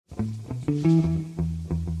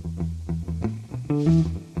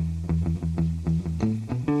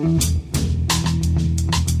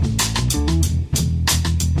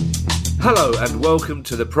Hello and welcome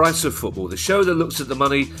to The Price of Football, the show that looks at the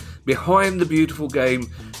money behind the beautiful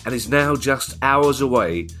game and is now just hours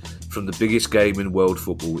away from the biggest game in world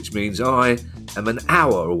football, which means I am an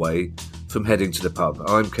hour away from heading to the pub.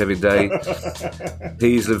 I'm Kevin Day.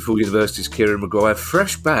 He's Liverpool University's Kieran Maguire,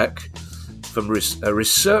 fresh back from a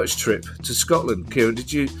research trip to Scotland. Kieran,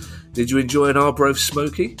 did you enjoy an Arbroath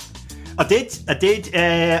smoky? I did.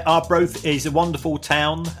 Arbroath is a wonderful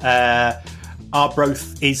town.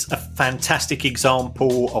 Arbroath is a fantastic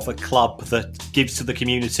example of a club that gives to the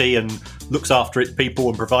community and looks after its people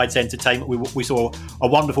and provides entertainment. We saw a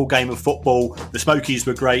wonderful game of football. The smokies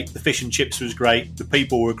were great. The fish and chips was great. The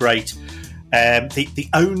people were great. The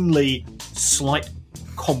only slight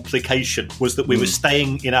complication was that we were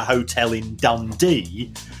staying in a hotel in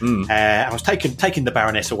Dundee. I was taking the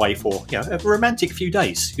Baroness away for a romantic few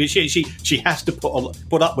days. She has to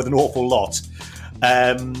put up with an awful lot.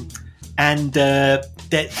 And in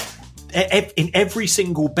every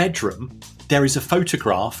single bedroom, there is a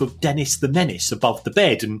photograph of Dennis the Menace above the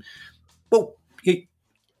bed. And, well,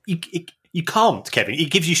 you can't, Kevin.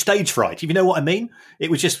 It gives you stage fright. If you know what I mean? It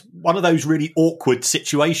was just one of those really awkward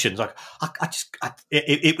situations. Like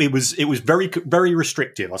it was very, very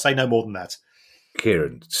restrictive. I'll say no more than that.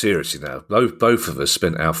 Kieran, seriously now, both of us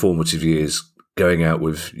spent our formative years going out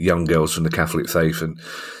with young girls from the Catholic faith, and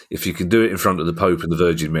if you can do it in front of the Pope and the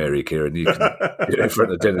Virgin Mary, Kieran, you can do it in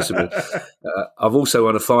front of Dennis. I've also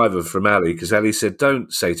won a fiver from Ali, because Ali said,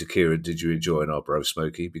 don't say to Kieran, did you enjoy an Arbroath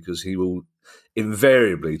smoky? Because he will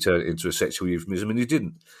invariably turn it into a sexual euphemism, and you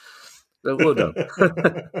didn't. Well done.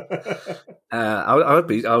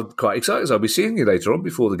 I'm quite excited. I'll be seeing you later on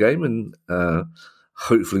before the game, and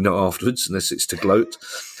hopefully not afterwards, unless it's to gloat.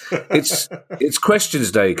 It's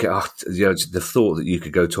questions day. The thought that you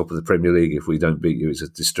could go top of the Premier League if we don't beat you is a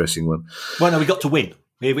distressing one. Well, no, we got to win.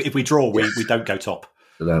 If we draw, we don't go top.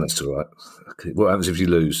 No, that's all right. Okay. What happens if you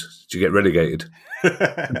lose? Do you get relegated?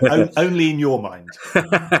 Only in your mind.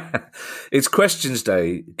 It's questions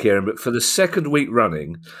day, Kieran, but for the second week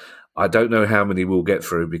running, I don't know how many we'll get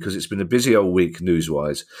through because it's been a busy old week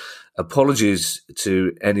news-wise. Apologies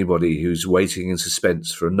to anybody who's waiting in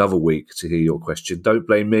suspense for another week to hear your question. Don't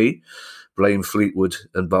blame me. Blame Fleetwood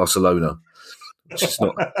and Barcelona. Which is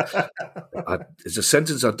not... it's a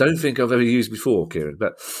sentence I don't think I've ever used before, Kieran.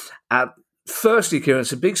 But firstly, Kieran,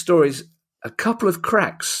 some big stories. A couple of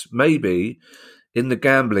cracks, maybe, in the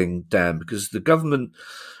gambling dam, because the government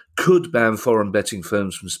could ban foreign betting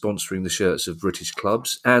firms from sponsoring the shirts of British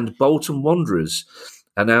clubs, and Bolton Wanderers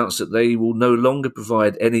announced that they will no longer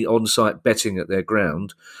provide any on-site betting at their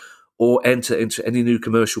ground or enter into any new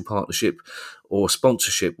commercial partnership or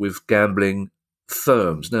sponsorship with gambling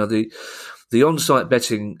firms. Now, the on-site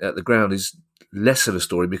betting at the ground is less of a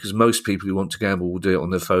story because most people who want to gamble will do it on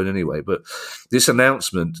their phone anyway. But this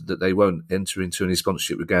announcement that they won't enter into any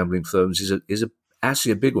sponsorship with gambling firms is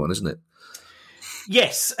actually a big one, isn't it?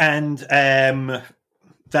 Yes, and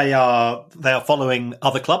they are following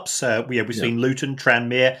other clubs. We've seen Luton,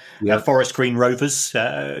 Tranmere, Forest Green Rovers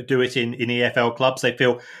do it in EFL clubs. They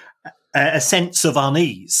feel a sense of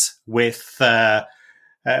unease with the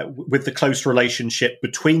close relationship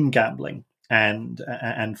between gambling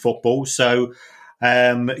and football. So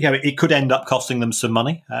it could end up costing them some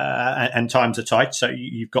money, and times are tight. So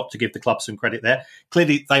you've got to give the club some credit there.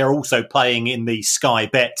 Clearly, they are also playing in the Sky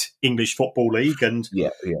Bet English Football League, and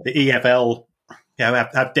the EFL,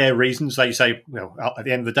 have their reasons. They say, at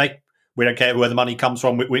the end of the day, we don't care where the money comes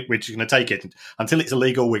from. We're just going to take it until it's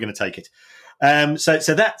illegal. We're going to take it.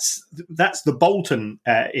 So that's the Bolton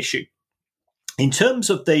issue. In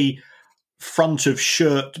terms of the front of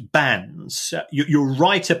shirt bans, you're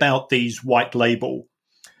right about these white label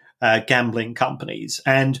gambling companies,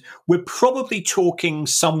 and we're probably talking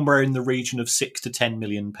somewhere in the region of £6 to £10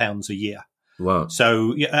 million a year. Wow!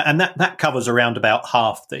 So, and that covers around about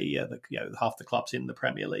half the clubs in the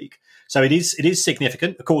Premier League. So it is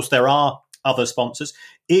significant. Of course, there are other sponsors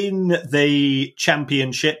in the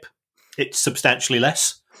Championship. It's substantially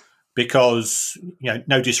less. Because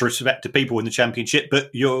no disrespect to people in the Championship, but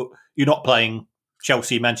you're not playing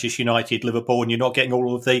Chelsea, Manchester United, Liverpool, and you're not getting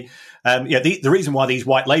all of the the reason why these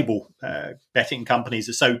white label betting companies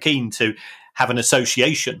are so keen to have an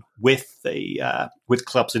association with with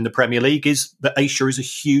clubs in the Premier League is that Asia is a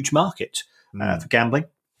huge market for gambling.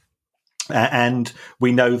 And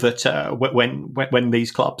we know that when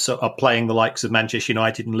these clubs are playing the likes of Manchester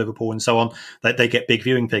United and Liverpool and so on, they get big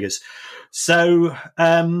viewing figures. So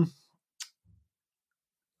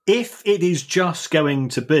if it is just going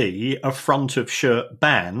to be a front of shirt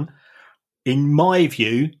ban, in my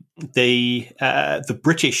view, the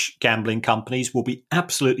British gambling companies will be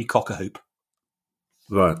absolutely cock-a-hoop.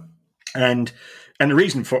 Right. And the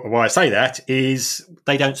reason for why I say that is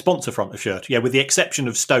they don't sponsor front of shirt. Yeah, with the exception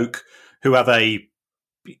of Stoke, who have a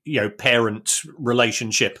parent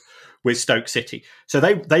relationship with Stoke City, so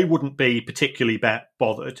they wouldn't be particularly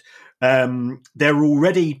bothered. They're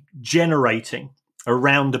already generating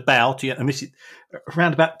around about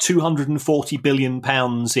 £240 billion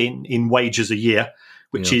in wages a year,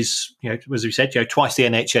 which is, as we said, twice the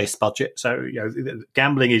NHS budget. So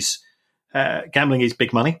gambling is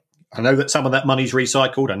big money. I know that some of that money is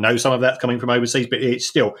recycled. I know some of that's coming from overseas, but it's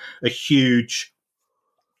still a huge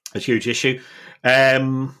issue.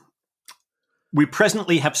 We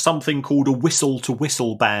presently have something called a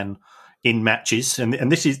whistle-to-whistle ban in matches,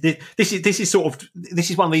 and this is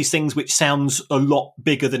one of these things which sounds a lot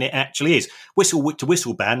bigger than it actually is.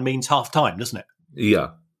 Whistle-to-whistle ban means half time, doesn't it? Yeah.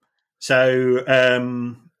 So,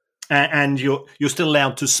 and you're still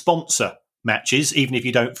allowed to sponsor matches even if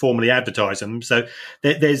you don't formally advertise them. So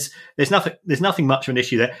there's nothing much of an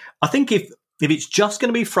issue there. I think if it's just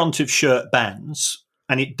going to be front of shirt bans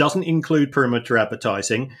and it doesn't include perimeter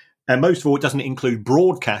advertising, and most of all it doesn't include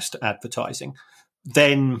broadcast advertising,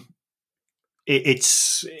 then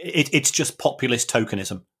it's just populist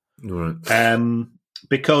tokenism. Right.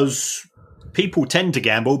 Because people tend to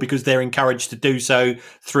gamble because they're encouraged to do so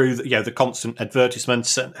through the constant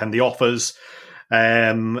advertisements and the offers,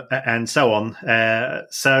 and so on.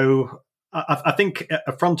 So I think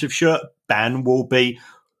a front of shirt ban will be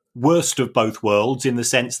worst of both worlds, in the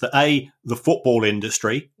sense that the football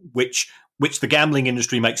industry, which the gambling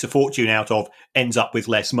industry makes a fortune out of, ends up with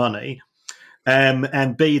less money.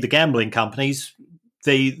 And B, the gambling companies,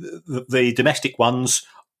 the domestic ones,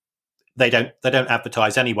 they don't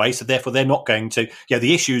advertise anyway, so therefore they're not going to.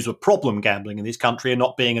 The issues of problem gambling in this country are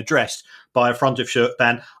not being addressed by a front of shirt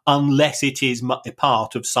ban unless it is a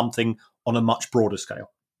part of something on a much broader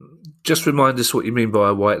scale. Just remind us what you mean by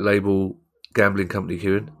a white label gambling company,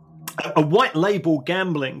 Kieran. A white label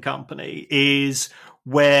gambling company is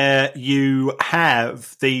where you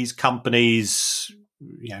have these companies,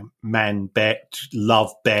 ManBet,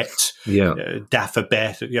 LoveBet,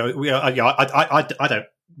 DafferBet. I don't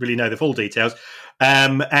really know the full details,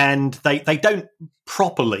 and they don't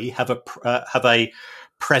properly have a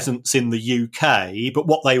presence in the UK. But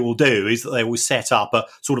what they will do is that they will set up a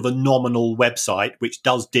sort of a nominal website which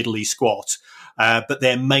does diddly squat, but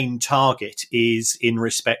their main target is in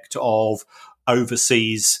respect of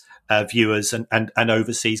overseas viewers and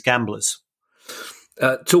overseas gamblers.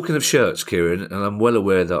 Talking of shirts, Kieran, and I'm well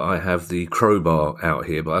aware that I have the crowbar out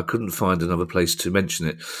here, but I couldn't find another place to mention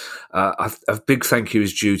it. A big thank you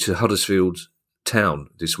is due to Huddersfield Town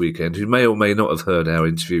this weekend, who may or may not have heard our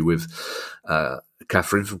interview with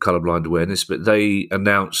Catherine from Colourblind Awareness, but they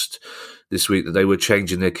announced this week that they were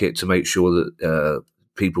changing their kit to make sure that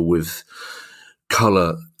people with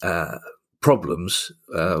colour problems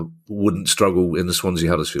wouldn't struggle in the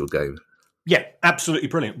Swansea-Huddersfield game. Yeah, absolutely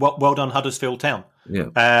brilliant. Well done, Huddersfield Town. Yeah,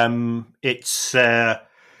 it's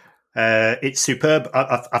superb.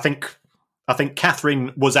 I think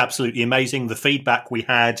Catherine was absolutely amazing. The feedback we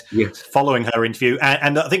had following her interview,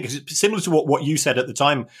 and I think it's similar to what you said at the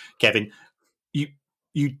time, Kevin. It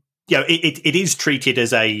is treated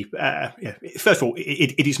as a first of all,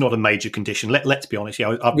 it is not a major condition. Let's be honest.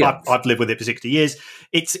 I've lived with it for 60 years.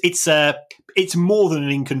 It's more than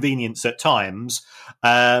an inconvenience at times.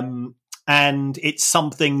 And it's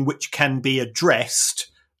something which can be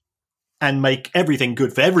addressed and make everything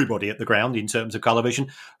good for everybody at the ground in terms of colour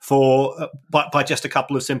vision by just a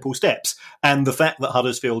couple of simple steps. And the fact that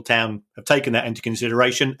Huddersfield Town have taken that into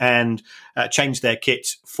consideration and changed their kit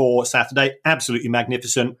for Saturday, absolutely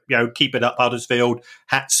magnificent. Keep it up, Huddersfield.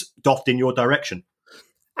 Hats doffed in your direction.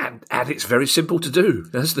 And it's very simple to do.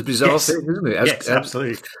 That's the bizarre thing, isn't it? Yes,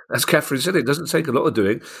 absolutely. As Catherine said, it doesn't take a lot of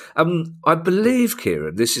doing. I believe,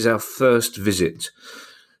 Kieran, this is our first visit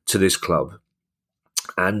to this club.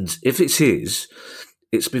 And if it is,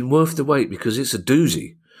 it's been worth the wait because it's a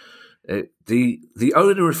doozy. The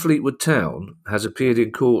owner of Fleetwood Town has appeared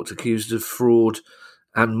in court accused of fraud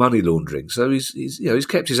and money laundering. So he's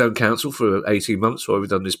kept his own counsel for 18 months while we've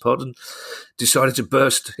done this pod and decided to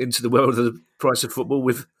burst into the world of the price of football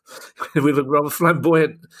with a rather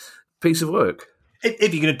flamboyant piece of work.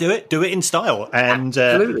 If you're going to do it in style. And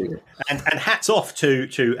and hats off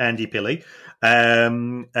to Andy Pilley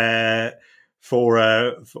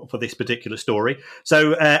for this particular story.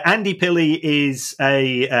 So Andy Pilley is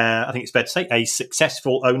I think it's fair to say, a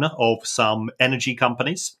successful owner of some energy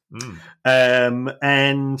companies. And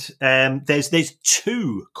there's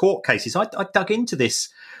 2 court cases. I dug into this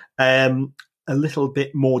a little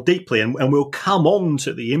bit more deeply, and we'll come on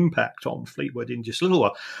to the impact on Fleetwood in just a little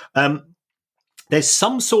while. There's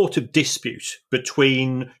some sort of dispute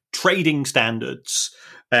between trading standards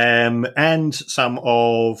and some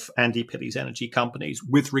of Andy Pilley's energy companies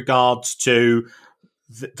with regards to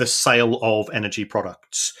the sale of energy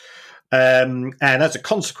products. And as a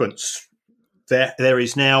consequence,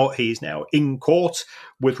 he's now in court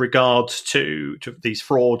with regards to these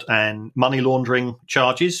fraud and money laundering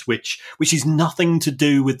charges, which is nothing to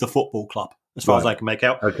do with the football club, as far as I can make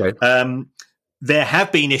out. Okay. There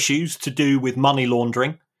have been issues to do with money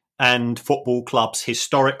laundering and football clubs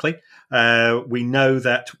historically. We know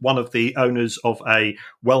that one of the owners of a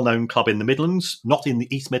well-known club in the Midlands, not in the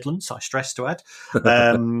East Midlands, I stress to add,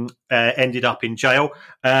 ended up in jail.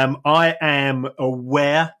 I am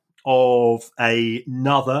aware of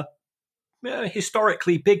another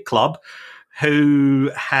historically big club who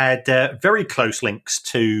had very close links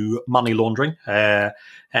to money laundering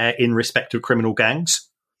in respect of criminal gangs,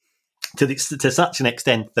 to such an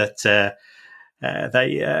extent that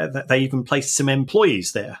they even placed some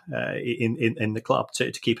employees there in the club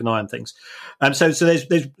to keep an eye on things.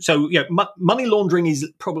 So money laundering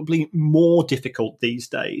is probably more difficult these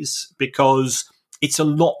days because it's a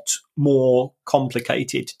lot more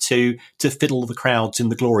complicated to fiddle the crowds in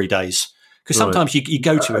the glory days. Because sometimes you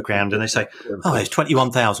go to a ground and they say, "Oh, there's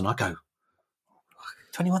 21,000." I go,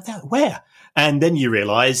 21,000? Where? And then you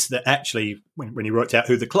realise that actually, when you worked out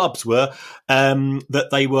who the clubs were, that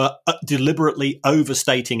they were deliberately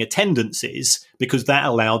overstating attendances because that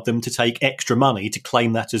allowed them to take extra money to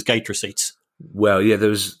claim that as gate receipts. Well, yeah,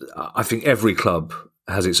 I think every club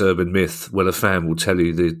has its urban myth where a fan will tell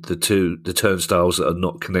you the turnstiles that are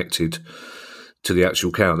not connected to the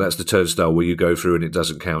actual count. That's the turnstile where you go through and it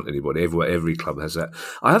doesn't count anybody. Every club has that.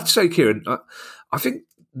 I have to say, Kieran, I think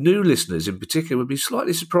new listeners in particular would be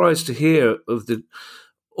slightly surprised to hear of the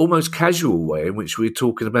almost casual way in which we're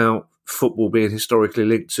talking about football being historically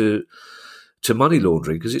linked to money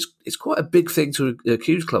laundering, because it's quite a big thing to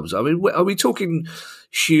accuse clubs. I mean, are we talking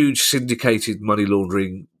huge syndicated money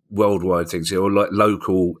laundering worldwide things here, or like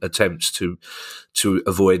local attempts to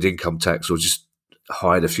avoid income tax, or just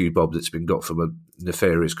hide a few bob that's been got from a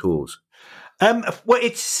nefarious cause? Well,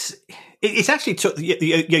 it's actually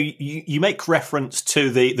you make reference to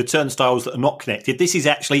the turnstiles that are not connected. This is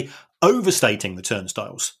actually overstating the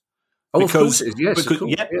turnstiles. Oh, of course it is. Yes, of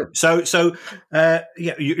course. Yeah. So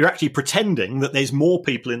you're actually pretending that there's more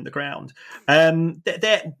people in the ground.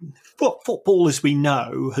 Football, as we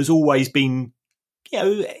know, has always been,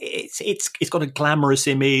 it's got a glamorous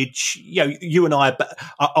image. You and I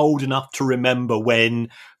are old enough to remember when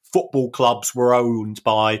football clubs were owned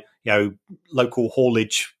by local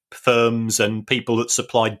haulage firms and people that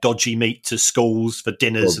supplied dodgy meat to schools for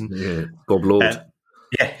dinners. Bob Lord.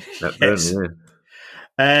 Yes.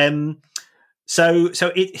 So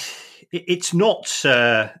it's not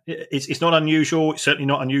unusual. It's certainly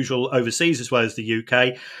not unusual overseas as well as the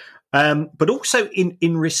UK. But also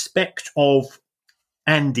in respect of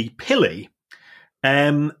Andy Pilley,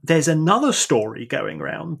 there's another story going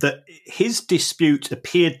around that his dispute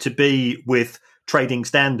appeared to be with trading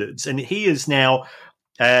standards, and he is now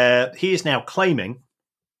claiming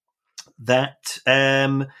that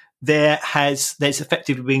there's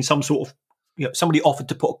effectively been some sort of somebody offered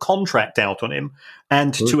to put a contract out on him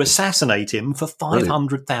and to assassinate him for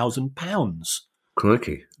 £500,000.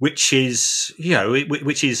 Crikey. Which is there's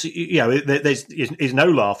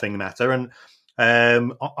no laughing matter. And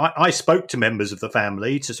I spoke to members of the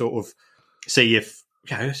family to sort of see if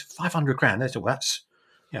 $500,000.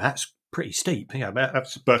 That's pretty steep.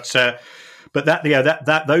 But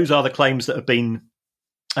those are the claims that have been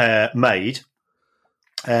made.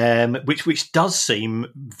 Which does seem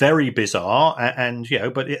very bizarre, and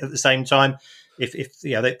but at the same time, if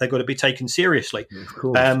they've got to be taken seriously. Of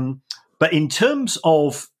course. But in terms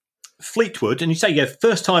of Fleetwood, and you say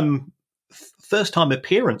first time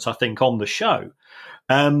appearance, I think, on the show.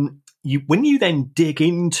 When you then dig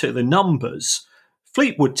into the numbers,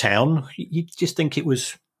 Fleetwood Town, you just think it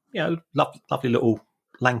was lovely little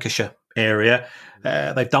Lancashire area.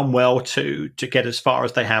 They've done well to get as far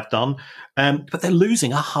as they have done, but they're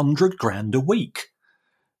losing $100,000 a week.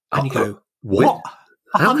 And you go, what?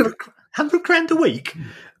 $100,000 a week?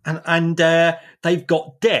 And they've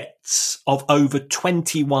got debts of over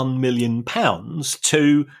 £21 million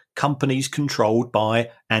to companies controlled by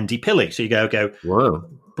Andy Pilley. So you go, wow,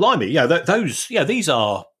 blimey, these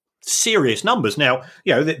are serious numbers. Now,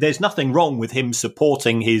 there's nothing wrong with him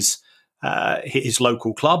supporting his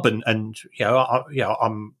local club, and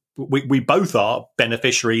we both are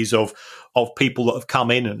beneficiaries of people that have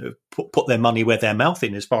come in and have put their money where their mouth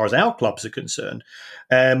in, as far as our clubs are concerned.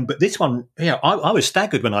 But this one, I was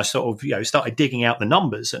staggered when I sort of started digging out the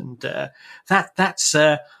numbers, and that's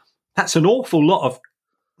an awful lot of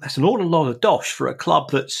dosh for a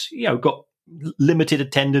club that's got limited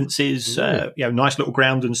attendances, nice little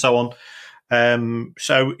ground and so on.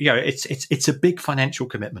 It's a big financial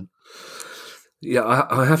commitment. Yeah,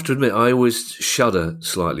 I have to admit, I always shudder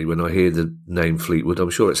slightly when I hear the name Fleetwood. I'm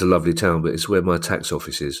sure it's a lovely town, but it's where my tax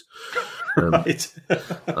office is. Right.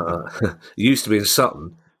 It used to be in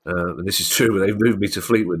Sutton, and this is true, but they moved me to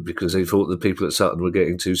Fleetwood because they thought the people at Sutton were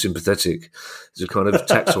getting too sympathetic. There's a kind of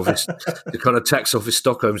tax office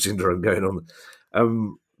Stockholm syndrome going on.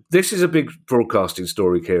 This is a big broadcasting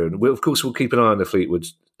story, Kieran. Of course, we'll keep an eye on the Fleetwood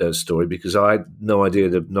story, because I had no idea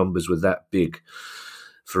the numbers were that big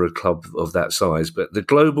for a club of that size. But the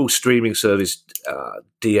global streaming service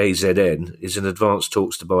DAZN is in advanced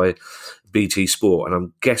talks to buy BT Sport, and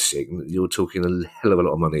I'm guessing you're talking a hell of a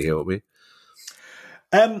lot of money here, aren't we?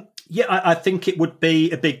 I think it would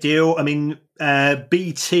be a big deal. I mean,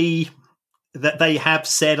 BT, that they have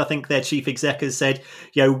said, I think their chief exec has said,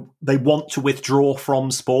 they want to withdraw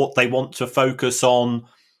from sport. They want to focus on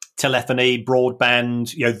telephony,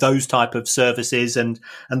 broadband, those type of services, and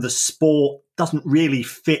the sport doesn't really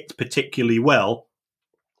fit particularly well.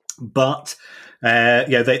 But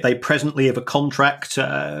they presently have a contract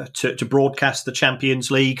to broadcast the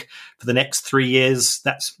Champions League for the next 3 years.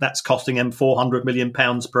 That's costing them £400 million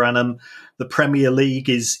per annum. The Premier League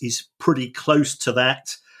is pretty close to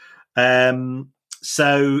that.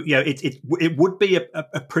 So it would be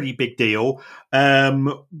a pretty big deal.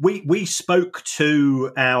 We spoke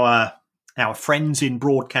to our friends in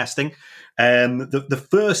broadcasting. The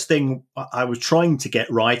first thing I was trying to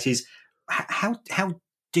get right is how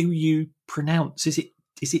do you pronounce? Is it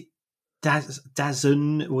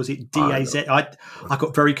DAZN, or was it DAZ? I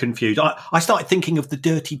got very confused. I started thinking of the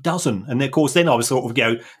Dirty Dozen, and of course then I was sort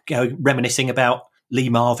of reminiscing about Lee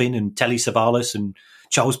Marvin and Telly Savalas and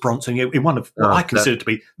Charles Bronson in one of what I consider to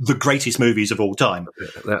be the greatest movies of all time.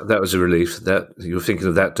 That was a relief. That you were thinking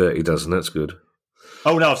of that Dirty Dozen. That's good.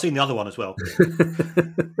 Oh no, I've seen the other one as well.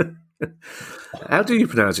 How do you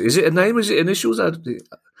pronounce it? Is it a name? Is it initials?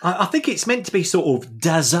 I think it's meant to be sort of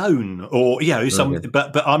DAZN, or okay.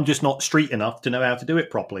 But I'm just not street enough to know how to do it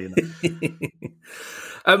properly.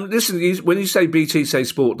 Listen, when you say BT say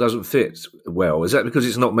sport doesn't fit well, is that because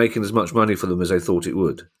it's not making as much money for them as they thought it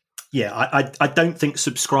would? Yeah, I don't think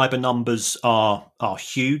subscriber numbers are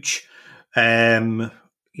huge. I've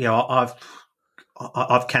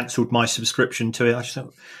cancelled my subscription to it. I just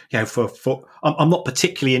don't, I'm not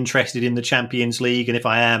particularly interested in the Champions League, and if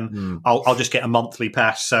I am, I'll just get a monthly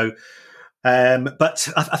pass. So, but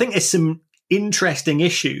I think there's some interesting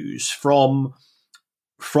issues from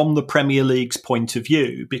the Premier League's point of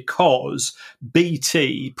view, because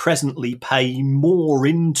BT presently pay more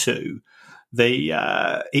into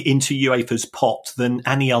UEFA's pot than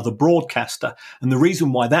any other broadcaster. And the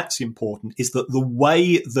reason why that's important is that the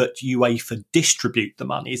way that UEFA distribute the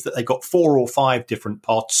money is that they've got 4 or 5 different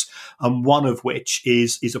pots, and one of which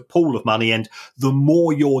is a pool of money. And the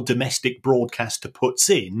more your domestic broadcaster puts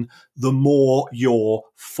in, the more your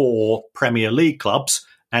 4 Premier League clubs,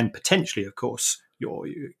 and potentially, of course,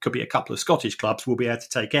 it could be a couple of Scottish clubs, will be able to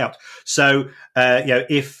take out. So,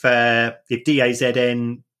 if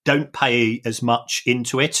DAZN don't pay as much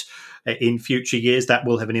into it in future years, that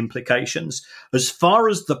will have an implications. As far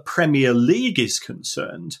as the Premier League is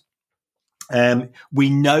concerned, we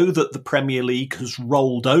know that the Premier League has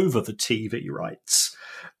rolled over the TV rights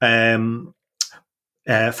for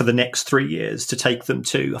the next 3 years to take them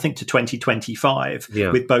to 2025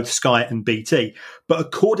 with both Sky and BT. But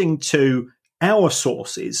according to our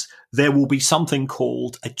sources, there will be something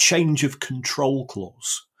called a change of control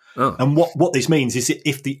clause. Oh. And what this means is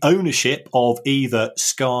if the ownership of either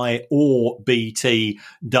Sky or BT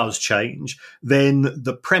does change, then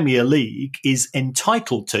the Premier League is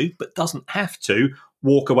entitled to, but doesn't have to,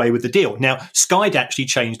 walk away with the deal. Now, Sky'd actually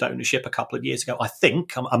changed ownership a couple of years ago. I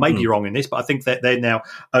think, I may be wrong in this, but I think that they're now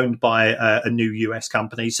owned by a new US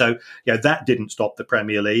company. So, that didn't stop the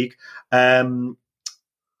Premier League. And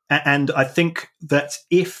I think that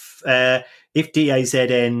if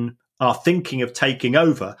DAZN are thinking of taking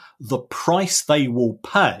over, the price they will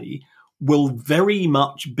pay will very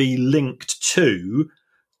much be linked to,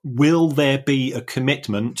 will there be a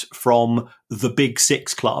commitment from the big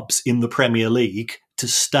 6 clubs in the Premier League to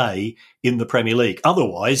stay in the Premier League.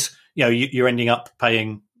 Otherwise, you're ending up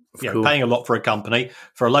paying a lot for a company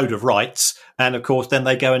for a load of rights, and of course then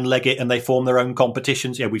they go and leg it and they form their own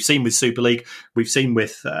competitions. We've seen with Super League, we've seen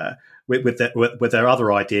with their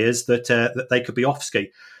other ideas that they could be off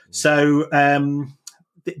ski. So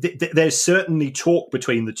there's certainly talk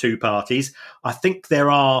between the two parties. I think there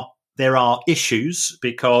are issues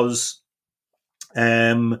because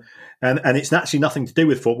and it's actually nothing to do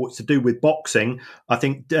with football, it's to do with boxing. I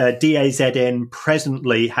think DAZN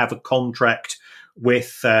presently have a contract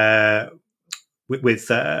with Barry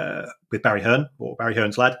Hearn, or Barry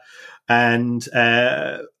Hearn's lad, and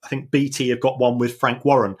I think BT have got one with Frank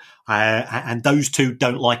Warren, and those two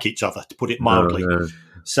don't like each other, to put it mildly. No.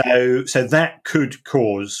 So that could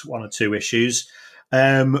cause one or two issues.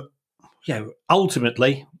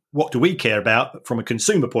 Ultimately, what do we care about from a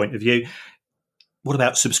consumer point of view? What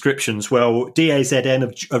about subscriptions? Well,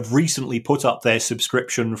 DAZN have recently put up their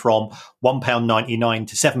subscription from £1.99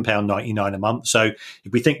 to £7.99 a month. So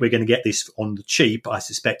if we think we're going to get this on the cheap, I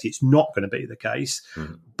suspect it's not going to be the case.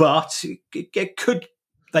 Mm-hmm. But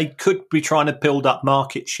they could be trying to build up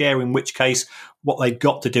market share, in which case what they've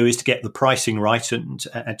got to do is to get the pricing right and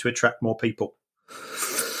to attract more people.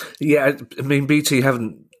 Yeah, I mean, BT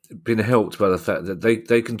haven't been helped by the fact that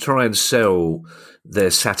they can try and sell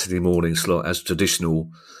their Saturday morning slot as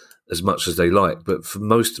traditional as much as they like, but for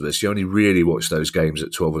most of us, you only really watch those games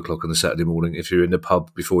at 12 o'clock on the Saturday morning if you're in the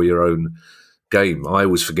pub before your own game. I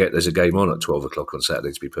always forget there's a game on at 12 o'clock on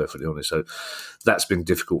Saturday, to be perfectly honest. So that's been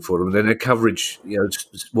difficult for them. And then their coverage,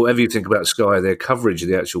 whatever you think about Sky, their coverage of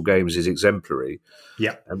the actual games is exemplary.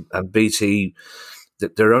 Yeah. And BT,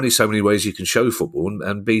 there are only so many ways you can show football,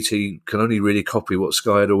 and BT can only really copy what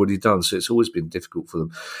Sky had already done. So it's always been difficult for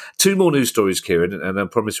them. Two more news stories, Kieran, and I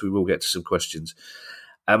promise we will get to some questions.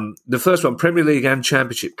 The first one, Premier League and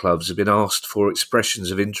Championship clubs have been asked for expressions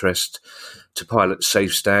of interest to pilot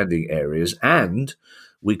safe standing areas, and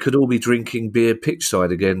we could all be drinking beer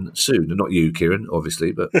pitchside again soon. And not you, Kieran,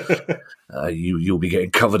 obviously, but you'll be getting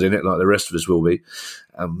covered in it like the rest of us will be,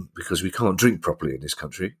 because we can't drink properly in this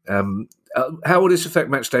country. How will this affect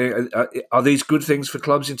match day? Are these good things for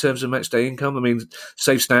clubs in terms of match day income? I mean,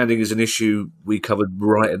 safe standing is an issue we covered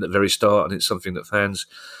right at the very start, and it's something that fans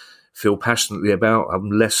feel passionately about. I'm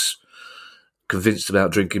less convinced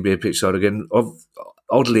about drinking beer pitchside again.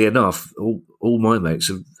 Oddly enough, all my mates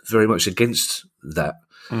are very much against that.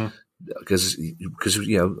 Because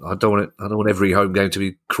I don't want every home game to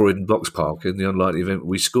be Croydon Box Park in the unlikely event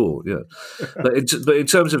we score. Yeah, but in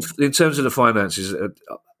terms of the finances,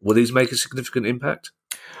 will these make a significant impact?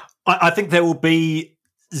 I think there will be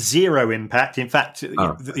zero impact. In fact,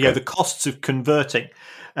 the costs of converting.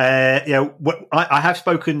 I have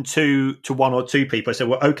spoken to one or two people. I said,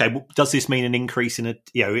 "Well, okay, does this mean an increase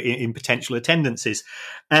in potential attendances?"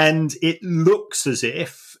 And it looks as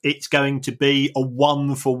if it's going to be a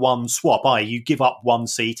 1-for-1 swap. You give up one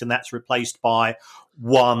seat, and that's replaced by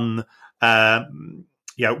one person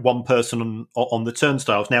on the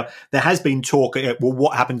turnstiles. Now, there has been talk. Well,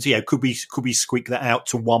 what happens? Could we squeak that out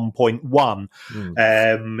to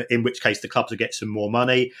 1.1? In which case the clubs will get some more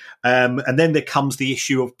money. And then there comes the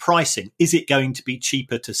issue of pricing. Is it going to be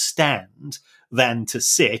cheaper to stand than to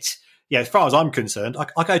sit? As far as I'm concerned,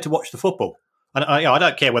 I go to watch the football. And I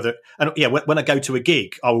don't care whether, when I go to a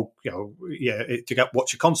gig, to go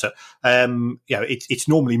watch a concert, it's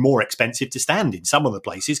normally more expensive to stand in some of the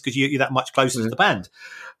places because you're that much closer to the band.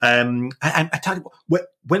 And I tell you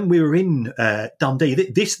what, when we were in Dundee,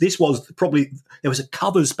 this was probably, there was a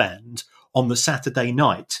covers band on the Saturday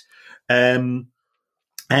night, and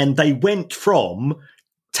they went from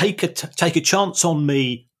Take a Chance on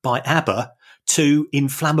Me by ABBA to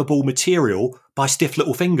Inflammable Material by Stiff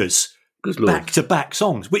Little Fingers. Back-to-back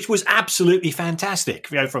songs, which was absolutely fantastic,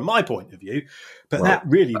 from my point of view. But that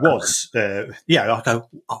really was, I go,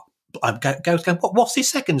 I'm going, what's this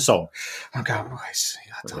second song? I'm going, I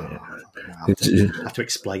have to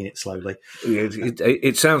explain it slowly.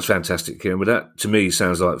 It sounds fantastic, Kieran, but that, to me,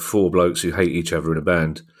 sounds like four blokes who hate each other in a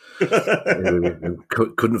band.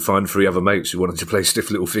 Couldn't find three other mates who wanted to play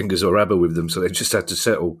Stiff Little Fingers or ABBA with them, so they just had to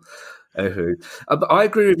settle. I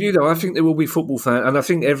agree with you, though. I think there will be football fans, and I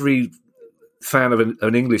think every fan of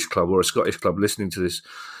an English club or a Scottish club listening to this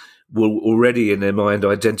will already in their mind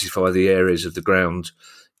identify the areas of the ground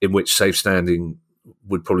in which safe standing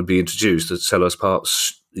would probably be introduced at Selhurst Park,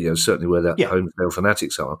 certainly where that home field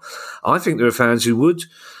fanatics are. I think there are fans who would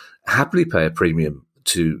happily pay a premium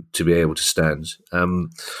to be able to stand.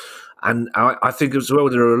 And I think as well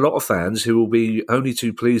there are a lot of fans who will be only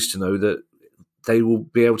too pleased to know that they will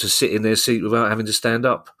be able to sit in their seat without having to stand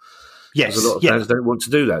up. Yes, because a lot of fans don't want to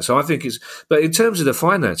do that. So I think but in terms of the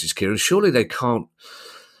finances, Kieran, surely they can't.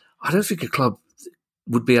 I don't think a club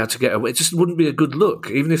would be able to get away. It just wouldn't be a good look,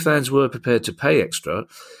 even if fans were prepared to pay extra.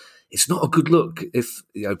 It's not a good look if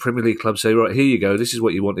Premier League clubs say, right, here you go, this is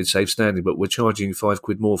what you wanted, safe standing, but we're charging you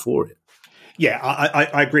 £5 more for it. Yeah,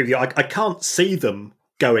 I agree with you. I can't see them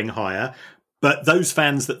going higher, but those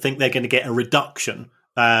fans that think they're going to get a reduction,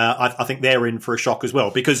 I think they're in for a shock as well,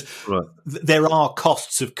 because there are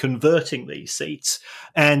costs of converting these seats.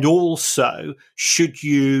 And also, should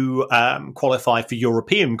you qualify for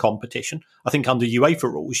European competition, I think under UEFA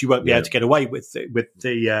rules, you won't be able to get away with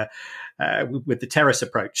the terrace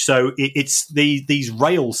approach. So it's these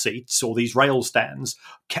rail seats or these rail stands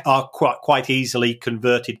are quite easily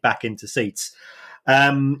converted back into seats.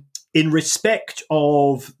 In respect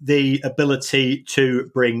of the ability to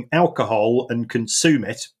bring alcohol and consume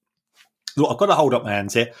it, look, I've got to hold up my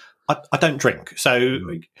hands here. I don't drink,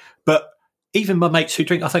 but even my mates who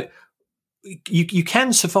drink, I think you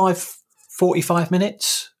can survive 45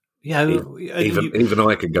 minutes. Even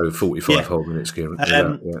I can go 45 whole minutes, Kieran.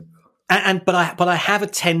 But I have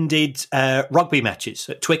attended rugby matches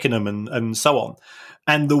at Twickenham and so on,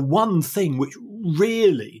 and the one thing which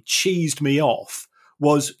really cheesed me off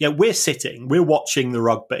was, we're watching the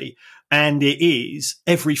rugby, and it is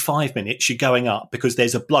every 5 minutes you're going up because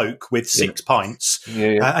there's a bloke with 6 pints,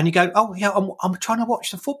 and you go, I'm trying to watch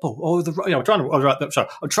the football or I'm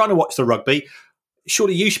trying to watch the rugby.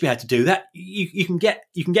 Surely you should be able to do that. You can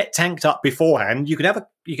get tanked up beforehand. You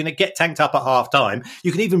can get tanked up at half time.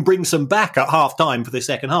 You can even bring some back at half time for the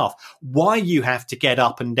second half. Why you have to get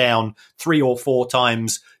up and down 3 or 4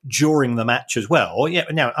 times during the match as well? Yeah.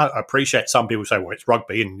 Now I appreciate some people say, well, it's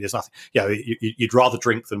rugby and there's nothing. You'd rather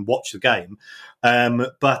drink than watch the game.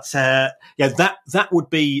 But that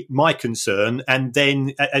would be my concern. And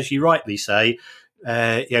then, as you rightly say,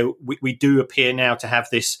 we do appear now to have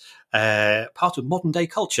this part of modern day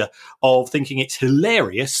culture of thinking it's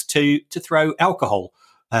hilarious to throw alcohol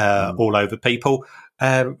all over people.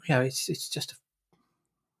 It's just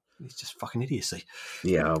fucking idiocy.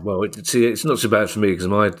 Yeah, well, it's not so bad for me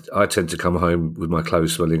because I tend to come home with my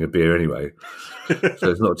clothes smelling of beer anyway, so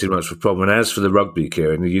it's not too much of a problem. And as for the rugby,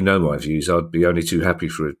 Kieran, you know my views. I'd be only too happy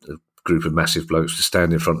for a group of massive blokes to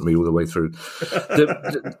stand in front of me all the way through.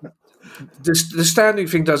 The standing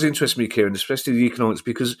thing does interest me, Kieran, especially the economics,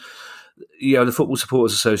 because the Football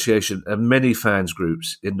Supporters Association and many fans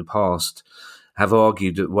groups in the past have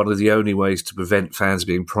argued that one of the only ways to prevent fans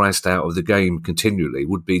being priced out of the game continually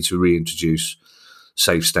would be to reintroduce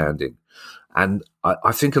safe standing. And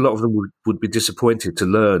I think a lot of them would be disappointed to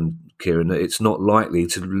learn, Kieran, that it's not likely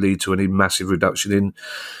to lead to any massive reduction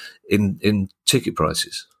in ticket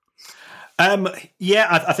prices.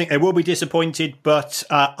 I think they will be disappointed, but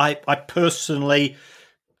I personally,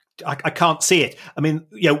 I can't see it. I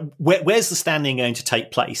memean, where's the standing going to take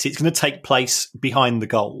place? It's going to take place behind the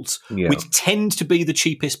goals, which tend to be the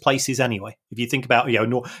cheapest places anyway. If you think about,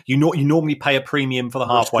 you normally pay a premium for the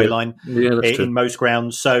halfway line in most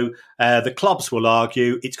grounds. So the clubs will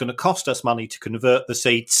argue it's going to cost us money to convert the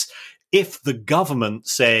seats. If the government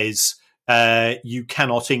says you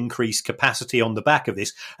cannot increase capacity on the back of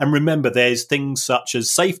this. And remember, there's things such as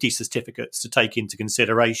safety certificates to take into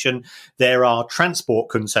consideration. There are transport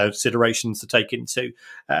considerations to take into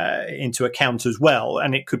account as well.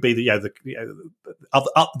 And it could be that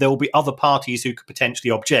there will be other parties who could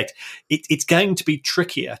potentially object. It's going to be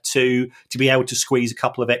trickier to be able to squeeze a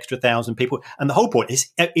couple of extra thousand people. And the whole point is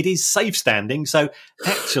it is safe standing. So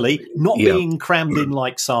actually not being crammed in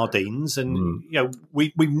like sardines. And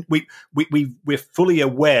we're fully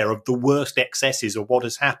aware of the worst excesses of what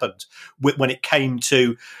has happened when it came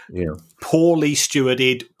to poorly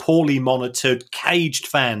stewarded, poorly monitored, caged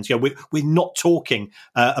fans. We're not talking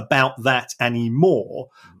about that anymore.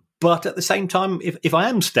 But at the same time, if I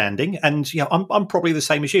am standing, and I'm probably the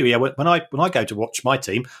same as you. When I go to watch my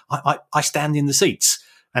team, I stand in the seats,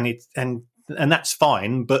 and that's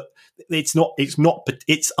fine. But it's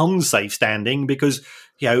unsafe standing because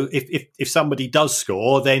if somebody does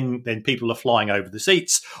score, then people are flying over the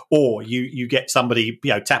seats, or you get somebody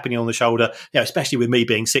tapping you on the shoulder. Especially with me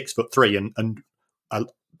being 6'3" and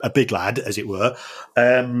a big lad, as it were,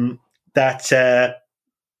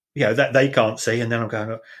 that they can't see, and then I'm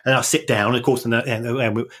going, and I sit down. Of course,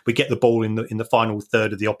 and we get the ball in the final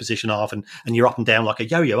third of the opposition half, and you're up and down like a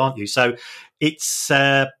yo-yo, aren't you? So it's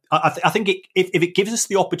I think if it gives us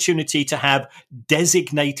the opportunity to have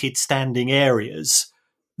designated standing areas,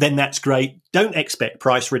 then that's great. Don't expect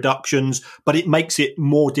price reductions, but it makes it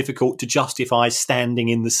more difficult to justify standing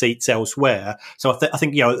in the seats elsewhere. So I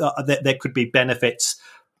think there could be benefits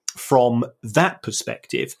from that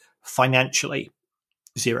perspective. financially,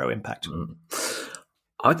 zero impact.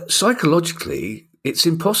 Psychologically, it's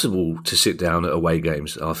impossible to sit down at away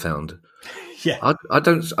games, I found. Yeah.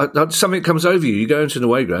 Something comes over you. You go into an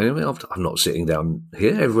away game. I'm not sitting down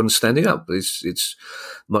here. Everyone's standing up. It's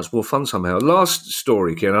much more fun somehow. Last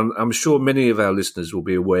story, Kieran. I'm sure many of our listeners will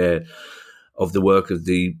be aware of the work of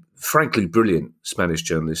the frankly brilliant Spanish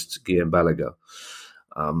journalist Guillem Balaguer.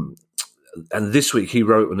 And this week he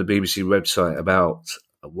wrote on the BBC website about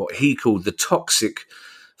what he called the toxic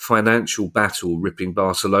financial battle ripping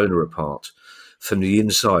Barcelona apart from the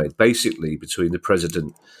inside, basically between the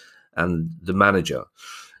president and the manager.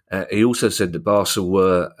 He also said that Barca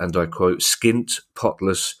were, and I quote, skint,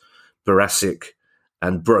 potless, boracic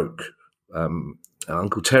and broke.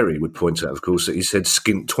 Uncle Terry would point out, of course, that he said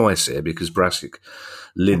skint twice here because boracic,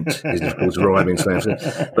 lint is, of course, rhyming.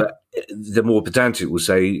 But the more pedantic will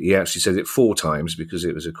say he actually said it 4 times because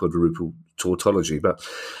it was a quadruple tautology. But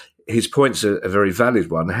his point's a very valid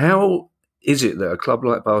one. How is it that a club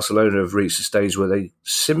like Barcelona have reached a stage where they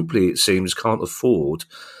simply, it seems, can't afford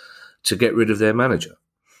to get rid of their manager?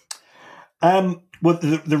 Well,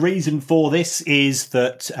 the reason for this is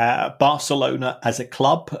that Barcelona as a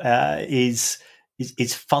club is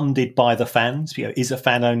funded by the fans. Is a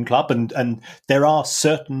fan-owned club, and there are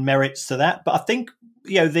certain merits to that. But I think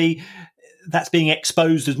that's being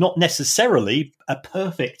exposed as not necessarily a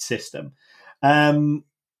perfect system. Koeman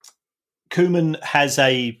has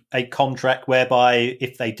a contract whereby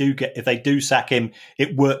if they do sack him,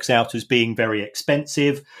 it works out as being very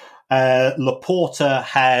expensive. Laporta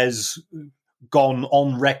has gone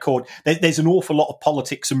on record. There's an awful lot of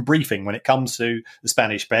politics and briefing when it comes to the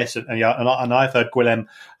Spanish press, and I've heard Guillem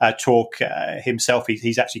talk himself.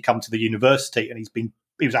 He's actually come to the university, and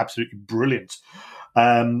he was absolutely brilliant.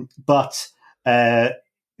 But I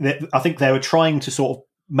think they were trying to sort of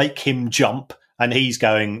make him jump, and he's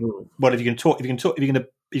going, "Well, if you're going to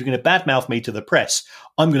badmouth me to the press,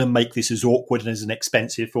 I'm going to make this as awkward and as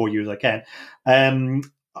expensive for you as I can."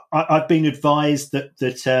 I've been advised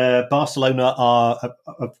that Barcelona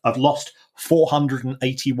have lost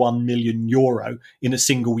 €481 million in a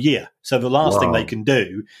single year. So the last thing they can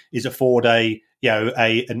do is afford an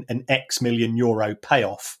X million euro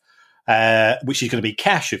payoff, which is going to be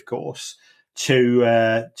cash, of course, to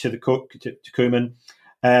Koeman.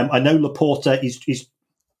 I know Laporta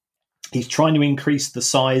is trying to increase the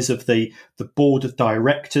size of the board of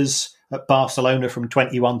directors at Barcelona from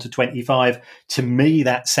 21 to 25. To me,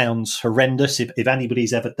 that sounds horrendous. If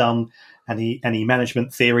anybody's ever done any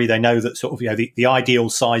management theory, they know that sort of the ideal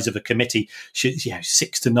size of a committee should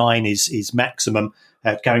 6 to 9 is maximum.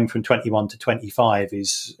 Going from 21 to 25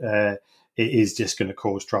 is just going to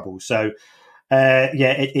cause trouble. So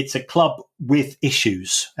it's a club with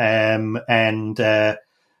issues, and the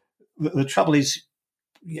trouble is,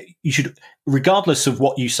 you should, regardless of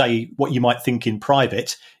what you say, what you might think in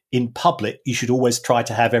private, in public, you should always try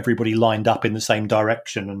to have everybody lined up in the same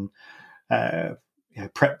direction.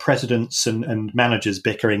 And presidents and managers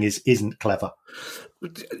bickering isn't clever.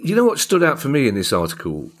 You know what stood out for me in this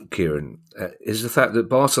article, Kieran, is the fact that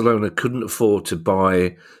Barcelona couldn't afford to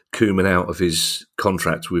buy Koeman out of his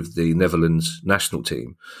contract with the Netherlands national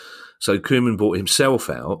team. So Koeman bought himself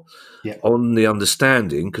out on the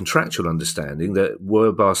contractual understanding, that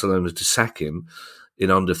were Barcelona to sack him in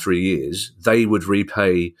under 3 years, they would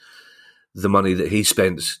repay the money that he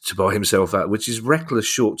spent to buy himself out, which is reckless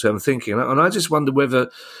short-term thinking. And I just wonder whether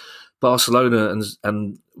Barcelona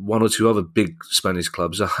and one or two other big Spanish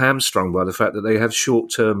clubs are hamstrung by the fact that they have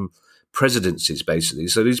short-term presidencies, basically.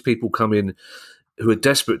 So these people come in who are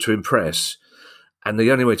desperate to impress, and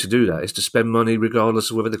the only way to do that is to spend money regardless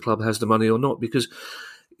of whether the club has the money or not. Because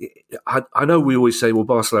I know we always say, well,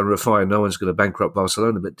 Barcelona are fine, no one's going to bankrupt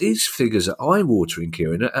Barcelona, but these figures are eye-watering,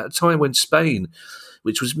 Kieran, at a time when Spain,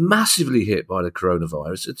 which was massively hit by the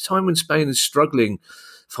coronavirus, at a time when Spain is struggling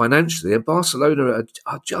financially, and Barcelona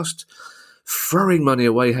are just throwing money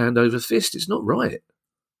away hand over fist. It's not right.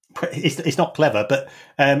 It's not clever, but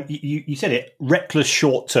you said it. Reckless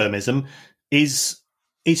short-termism is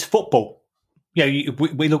football. We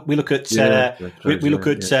look at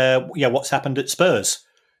what's happened at Spurs.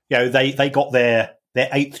 They got their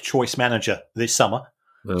 8th choice manager this summer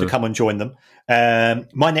to come and join them.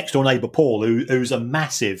 My next door neighbour Paul, who's a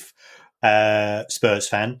massive Spurs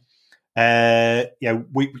fan,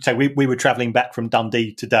 we were travelling back from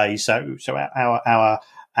Dundee today, so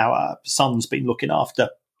our son's been looking after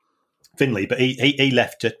Finley, but he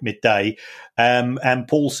left at midday, and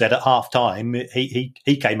Paul said at half time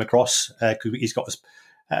he came across because he's got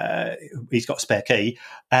he's got a spare key,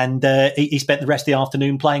 and he spent the rest of the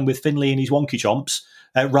afternoon playing with Finley and his wonky chomps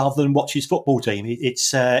rather than watch his football team.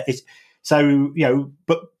 It's so,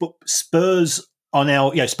 but Spurs are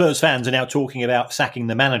now, Spurs fans are now talking about sacking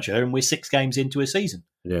the manager, and we're 6 games into a season.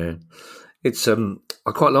 Yeah, it's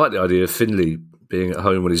I quite like the idea of Finley being at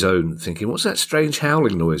home on his own, thinking, what's that strange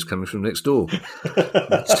howling noise coming from next door?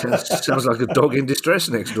 Sounds like a dog in distress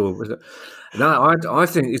next door. No, I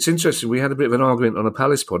think it's interesting. We had a bit of an argument on a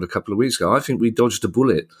Palace pod a couple of weeks ago. I think we dodged a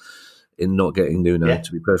bullet in not getting Nuno,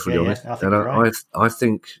 to be perfectly honest.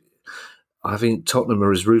 I think Tottenham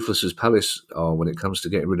are as ruthless as Palace are when it comes to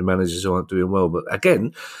getting rid of managers who aren't doing well. But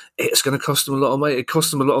again, it's going to cost them a lot of money. It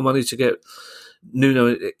cost them a lot of money to get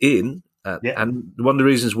Nuno in. And one of the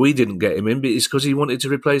reasons we didn't get him in is because he wanted to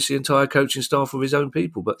replace the entire coaching staff with his own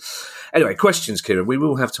people. But anyway, questions, Kieran. We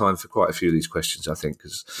will have time for quite a few of these questions, I think.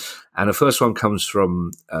 And the first one comes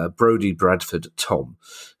from Brodie Bradford Tom,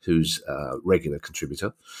 who's a regular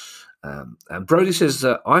contributor. And Brodie says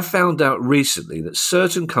that I found out recently that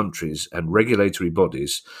certain countries and regulatory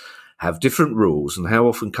bodies have different rules on how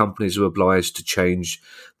often companies are obliged to change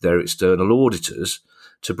their external auditors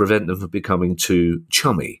to prevent them from becoming too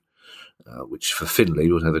chummy. Which for Finley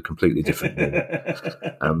would have a completely different meaning.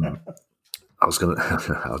 I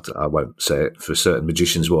won't say it for a certain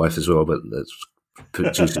magician's wife as well, but let's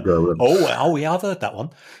put two together. We have heard that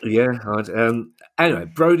one. Yeah. Anyway,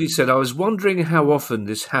 Brodie said, I was wondering how often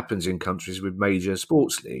this happens in countries with major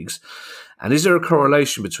sports leagues, and is there a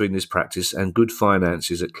correlation between this practice and good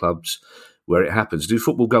finances at clubs where it happens? Do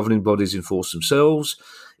football governing bodies enforce themselves?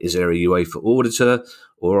 Is there a UEFA auditor,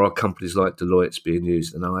 or are companies like Deloitte's being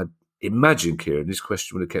used? And I imagine, Kieran, this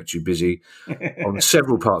question would have kept you busy on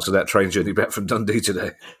several parts of that train journey back from Dundee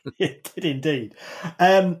today. It did indeed.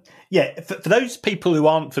 For those people who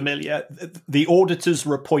aren't familiar, the auditors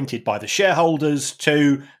were appointed by the shareholders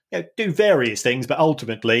to do various things, but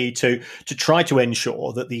ultimately to try to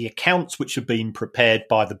ensure that the accounts which have been prepared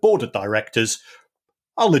by the board of directors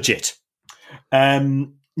are legit.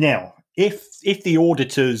 Now, if the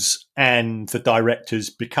auditors and the directors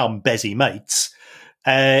become busy mates,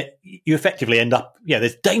 you effectively end up,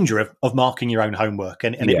 there's danger of marking your own homework,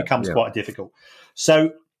 and it becomes quite difficult.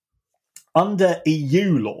 So under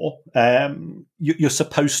EU law, you're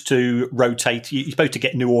supposed to rotate. You're supposed to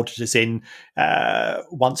get new auditors in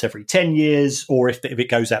once every 10 years, or if it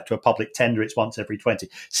goes out to a public tender, it's once every 20.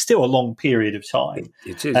 Still a long period of time.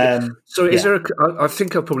 It is. Is there I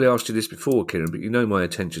think I've probably asked you this before, Kieran, but you know my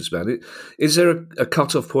intentions about it. Is there a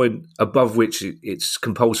cut-off point above which it's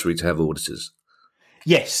compulsory to have auditors?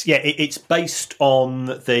 Yes, it's based on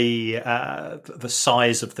the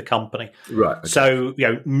size of the company. Right. Okay. So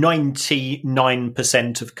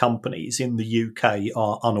 99% of companies in the UK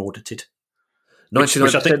are unaudited.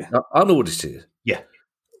 99% are unaudited. Yeah.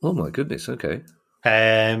 Oh my goodness. Okay.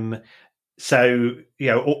 So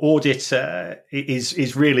audit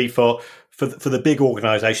is really for the big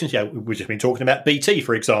organisations. We've just been talking about BT,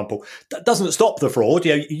 for example. That doesn't stop the fraud.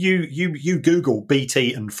 You Google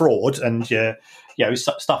BT and fraud, and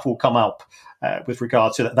stuff will come up with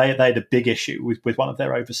regard to that. They had a big issue with one of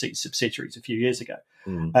their overseas subsidiaries a few years ago,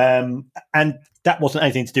 and that wasn't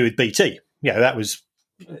anything to do with BT. That was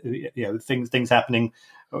things happening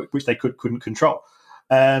which they couldn't control.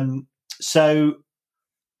 So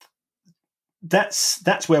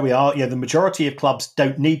that's where we are. The majority of clubs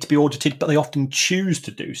don't need to be audited, but they often choose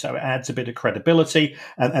to do so. It adds a bit of credibility,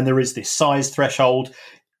 and there is this size threshold.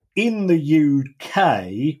 In the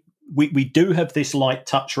UK, we do have this light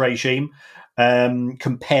touch regime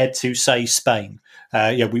compared to, say, Spain.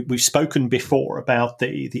 We've spoken before about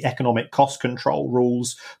the economic cost control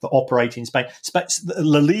rules that operate in Spain.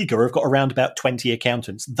 La Liga have got around about 20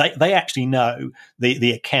 accountants. They actually know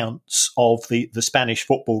the accounts of the Spanish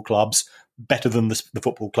football clubs better than the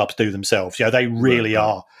football clubs do themselves. They really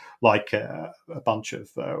are like a bunch of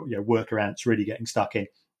worker ants really getting stuck in.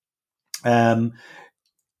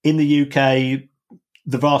 In the UK,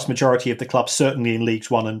 the vast majority of the clubs, certainly in Leagues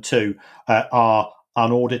 1 and 2, are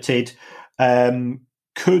unaudited.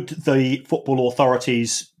 Could the football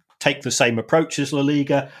authorities take the same approach as La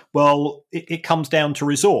Liga? Well, it comes down to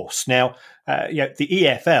resource. Now, the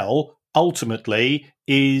EFL ultimately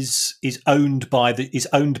is owned by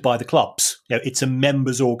the clubs. It's a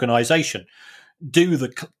members' organisation.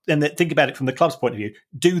 And think about it from the club's point of view.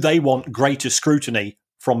 Do they want greater scrutiny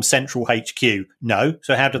from central HQ? No.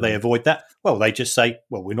 So how do they avoid that? Well, they just say,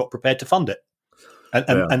 well, we're not prepared to fund it.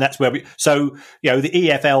 And that's where the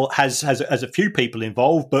EFL has a few people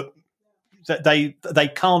involved, but they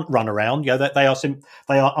can't run around. They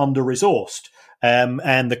are under-resourced.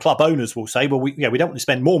 And the club owners will say, well, we don't want to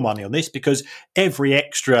spend more money on this because every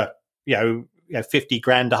extra, 50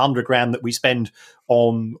 grand, 100 grand that we spend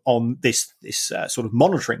on this sort of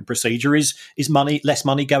monitoring procedure is less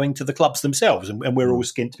money going to the clubs themselves, and we're all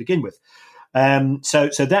skint to begin with.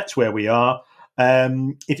 So that's where we are.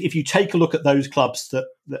 If you take a look at those clubs that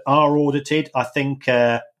are audited, I think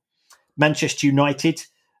Manchester United,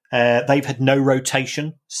 they've had no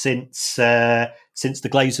rotation since the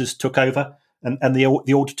Glazers took over, and the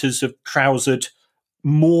auditors have trousered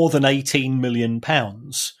more than £18 million.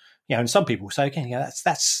 And some people say, again,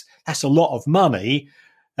 that's a lot of money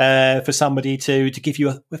for somebody to give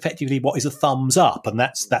you effectively what is a thumbs up, and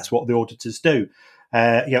that's what the auditors do.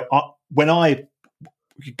 When I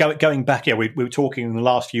going back, we were talking in the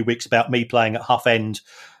last few weeks about me playing at Hough End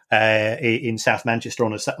in South Manchester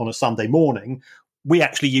on a Sunday morning. We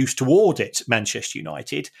actually used to audit Manchester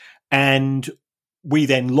United, and we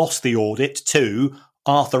then lost the audit to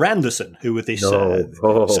Arthur Anderson, who was this,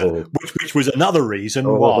 which was another reason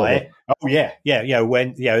why. Oh yeah.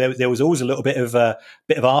 When there was always a little bit of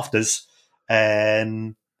afters,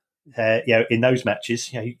 in those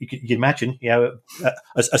matches. You can imagine, a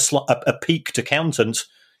peaked accountant,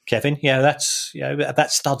 Kevin. That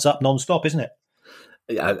studs up non-stop, isn't it?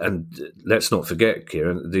 And let's not forget,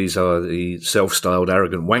 Kieran, these are the self-styled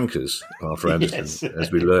arrogant wankers, Arthur Anderson, yes.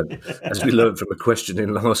 as we learned from a question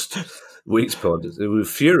in last week's pod. They were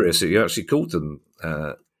furious that you actually called them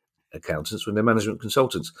accountants when they're management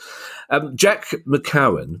consultants. Jack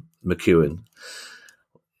McEwen,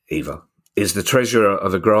 Eva, is the treasurer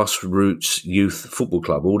of a grassroots youth football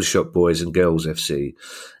club, Aldershot Boys and Girls FC,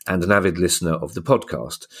 and an avid listener of the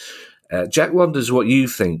podcast. Jack wonders what you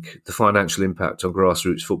think the financial impact on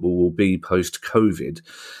grassroots football will be post-COVID,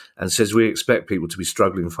 and says we expect people to be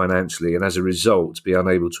struggling financially and as a result be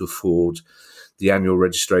unable to afford the annual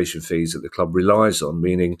registration fees that the club relies on,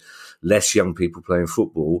 meaning less young people playing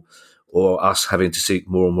football or us having to seek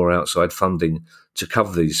more and more outside funding to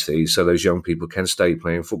cover these fees so those young people can stay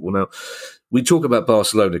playing football. Now, we talk about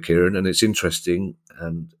Barcelona, Kieran, and it's interesting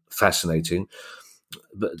and fascinating,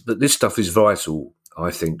 but this stuff is vital,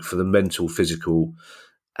 I think, for the mental, physical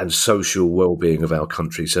and social well-being of our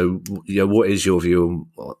country. So, what is your view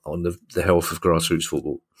on the health of grassroots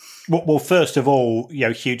football? Well, first of all,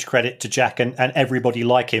 huge credit to Jack and everybody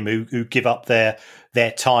like him who give up their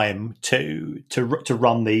time to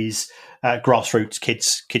run these grassroots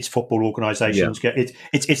kids football organisations. Yeah.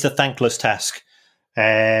 It's a thankless task,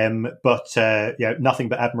 but nothing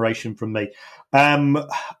but admiration from me.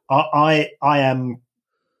 I am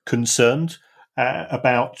concerned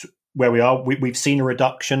about where we are. We've seen a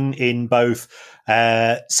reduction in both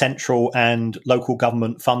central and local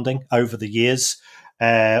government funding over the years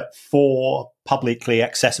for publicly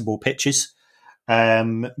accessible pitches,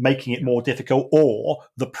 making it more difficult, or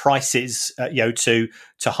the prices to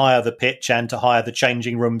hire the pitch and to hire the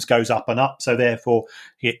changing rooms goes up and up. So therefore,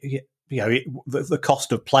 the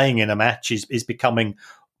cost of playing in a match is becoming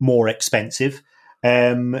more expensive.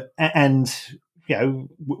 Let's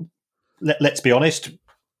be honest.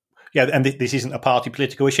 And this isn't a party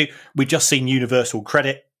political issue. We've just seen universal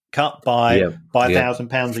credit cut by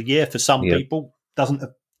 £1,000 a year for some people. Doesn't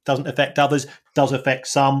affect others. Does affect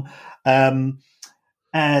some. So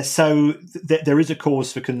there is a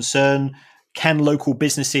cause for concern. Can local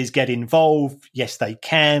businesses get involved? Yes, they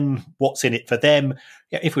can. What's in it for them?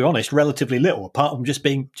 If we're honest, relatively little, apart from just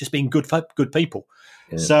being good people.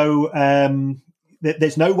 Yeah. So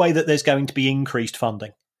there's no way that there's going to be increased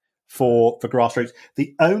funding for grassroots.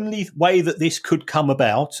 The only way that this could come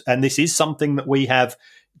about, and this is something that we have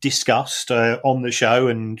discussed on the show,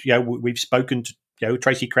 and we've spoken to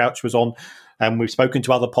Tracy Crouch was on, and we've spoken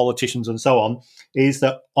to other politicians and so on, is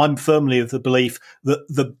that I'm firmly of the belief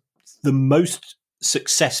that the most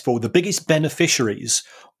successful, the biggest beneficiaries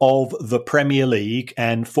of the Premier League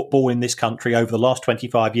and football in this country over the last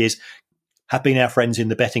 25 years have been our friends in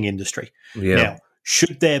the betting industry. Yeah. Now,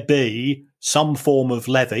 should there be some form of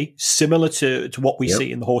levy similar to what we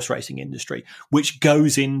see in the horse racing industry, which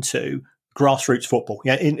goes into grassroots football,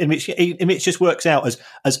 in which it just works out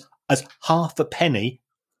as half a penny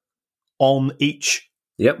on each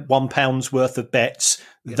 £1 worth of bets,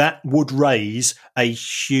 that would raise a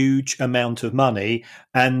huge amount of money,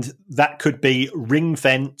 and that could be ring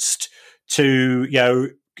fenced to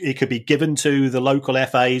it could be given to the local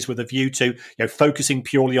FAs with a view to focusing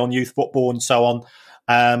purely on youth football and so on.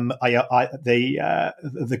 The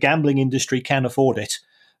gambling industry can afford it.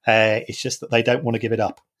 It's just that they don't want to give it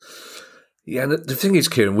up. Yeah, and the thing is,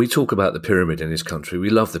 Kieran, we talk about the pyramid in this country. We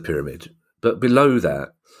love the pyramid, but below that,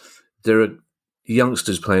 there are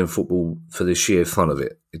youngsters playing football for the sheer fun of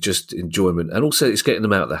it. It's just enjoyment. And also it's getting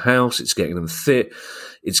them out of the house. It's getting them fit.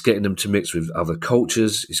 It's getting them to mix with other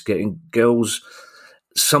cultures. It's getting girls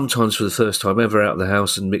sometimes for the first time ever out of the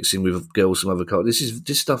house and mixing with girls from other cultures.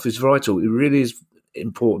 This stuff is vital. It really is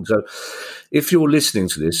important. So if you're listening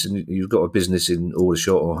to this and you've got a business in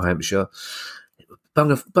Aldershot or Hampshire,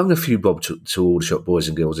 bung a few bob to Aldershot Boys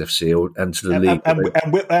and Girls FC and to the league,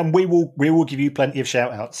 and we will give you plenty of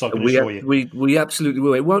shout outs. I can assure you, we absolutely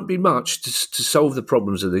will. It won't be much to solve the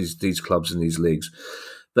problems of these clubs and these leagues,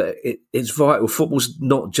 but it's vital. Football's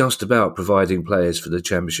not just about providing players for the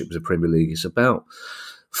Championship of the Premier League. It's about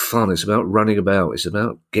fun. It's about running about. It's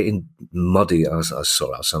about getting muddy.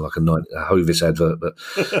 Sorry, I sound like a Hovis advert, but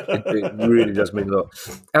it really does mean a lot.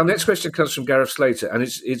 Our next question comes from Gareth Slater, and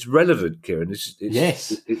it's relevant, Kieran.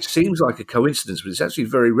 Yes. It seems like a coincidence, but it's actually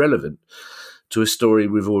very relevant to a story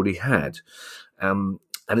we've already had. And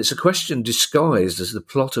it's a question disguised as the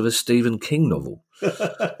plot of a Stephen King novel,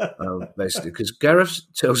 basically, because Gareth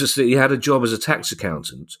tells us that he had a job as a tax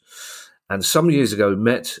accountant and some years ago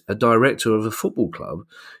met a director of a football club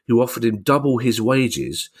who offered him double his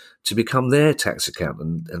wages to become their tax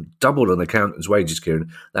accountant. And double an accountant's wages, Kieran,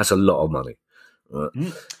 that's a lot of money.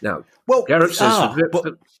 Now, Gareth says...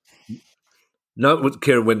 No,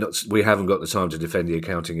 Kieran, we haven't got the time to defend the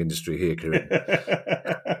accounting industry here, Kieran.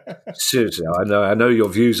 Seriously, I know your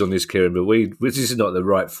views on this, Kieran, but this is not the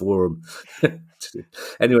right forum.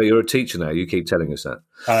 Anyway, you're a teacher now. You keep telling us that.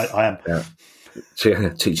 I am. Yeah.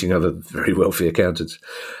 Teaching other very wealthy accountants.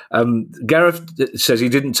 Gareth says he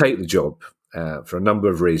didn't take the job for a number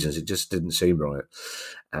of reasons. It just didn't seem right,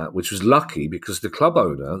 which was lucky because the club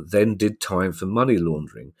owner then did time for money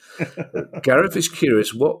laundering. Gareth is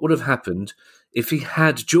curious what would have happened if he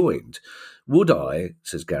had joined. Would I,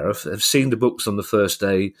 says Gareth, have seen the books on the first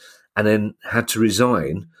day and then had to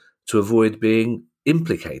resign to avoid being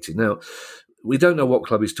implicated? Now, we don't know what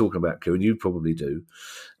club he's talking about, Kieran. You probably do.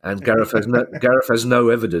 And Gareth has no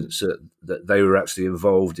evidence that they were actually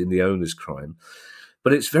involved in the owner's crime.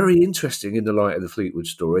 But it's very interesting in the light of the Fleetwood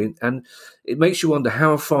story. And it makes you wonder,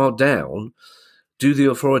 how far down do the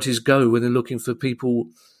authorities go when they're looking for people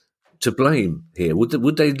to blame here?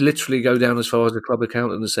 Would they literally go down as far as the club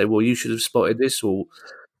accountant and say, well, you should have spotted this? Or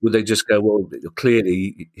would they just go, well,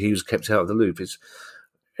 clearly he was kept out of the loop?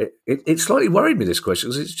 It slightly worried me, this question,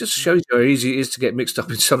 because it just shows you how easy it is to get mixed up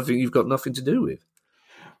in something you've got nothing to do with.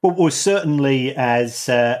 Well, certainly as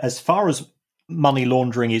far as money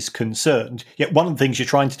laundering is concerned, yet one of the things you're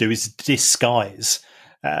trying to do is disguise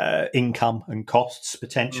income and costs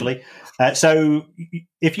potentially. So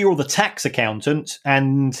if you're the tax accountant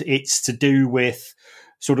and it's to do with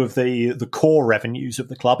sort of the core revenues of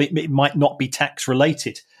the club, it might not be tax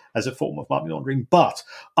related as a form of money laundering. But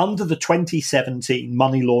under the 2017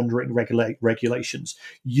 money laundering regulations,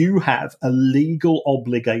 you have a legal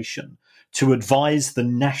obligation to advise the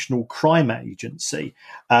National Crime Agency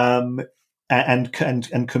and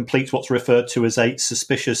complete what's referred to as a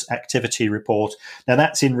suspicious activity report. Now,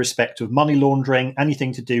 that's in respect of money laundering,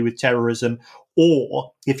 anything to do with terrorism,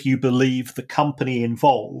 or if you believe the company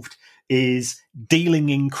involved is dealing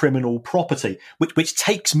in criminal property, which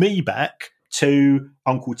takes me back to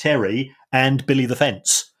Uncle Terry and Billy the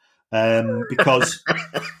Fence, because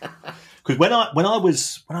when I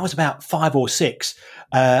was about 5 or 6,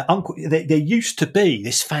 there used to be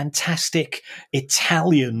this fantastic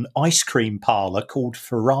Italian ice cream parlour called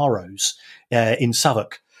Ferraro's in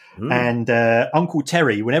Southwark. And Uncle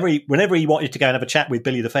Terry, whenever he wanted to go and have a chat with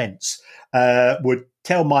Billy the Fence, would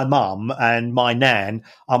tell my mum and my nan,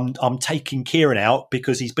 I'm taking Kieran out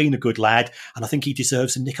because he's been a good lad and I think he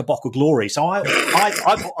deserves a Knickerbocker glory. So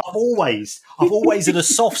I've always had a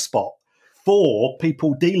soft spot for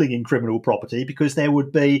people dealing in criminal property, because there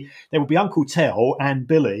would be Uncle Tell and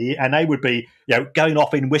Billy, and they would be going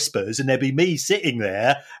off in whispers, and there'd be me sitting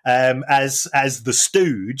there as the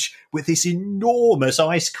stooge with this enormous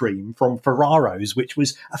ice cream from Ferraro's, which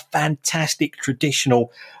was a fantastic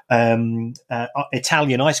traditional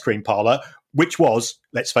Italian ice cream parlour, which was,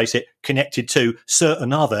 let's face it, connected to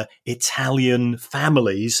certain other Italian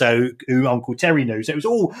families, who Uncle Terry knew. So it was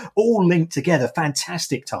all linked together.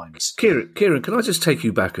 Fantastic times. Kieran, can I just take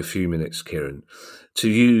you back a few minutes, Kieran, to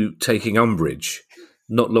you taking umbrage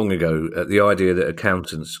not long ago at the idea that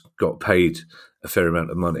accountants got paid a fair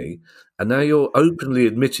amount of money, and now you're openly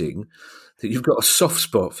admitting that you've got a soft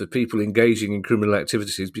spot for people engaging in criminal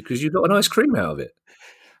activities because you got an ice cream out of it.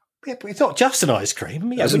 Yeah, but it's not just an ice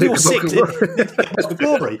cream. Yeah, when you're sick, it's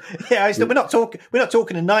glory. Yeah, we're not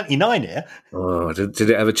talking in '99 here. Oh, did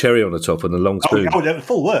it have a cherry on the top and a long spoon? Oh,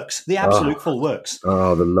 full works. The absolute full works.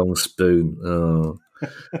 Oh, the long spoon. Oh.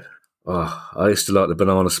 Oh, I used to like the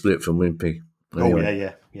banana split from Wimpy.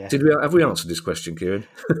 Anyway. Yeah. Have we answered this question, Kieran?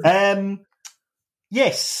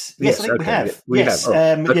 Yes, Yes, I think we okay, have. we yes,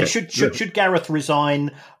 have. Okay. Should Gareth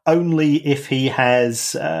resign only if he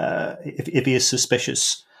has if he is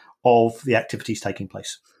suspicious of the activities taking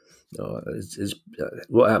place?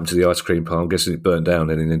 What happened to the ice cream park? I'm guessing it burnt down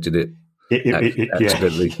and then did it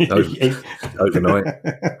accidentally overnight.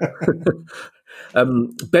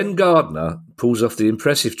 Ben Gardner pulls off the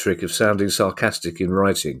impressive trick of sounding sarcastic in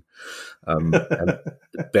writing. And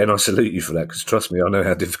Ben, I salute you for that, because trust me, I know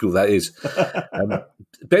how difficult that is.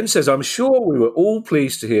 Ben says, I'm sure we were all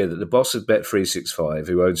pleased to hear that the boss of Bet365,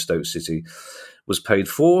 who owns Stoke City, was paid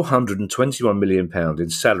 £421 million in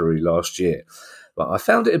salary last year. But I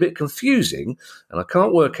found it a bit confusing, and I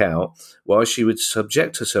can't work out why she would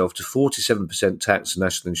subject herself to 47% tax and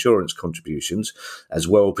national insurance contributions, as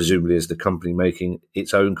well, presumably, as the company making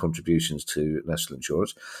its own contributions to national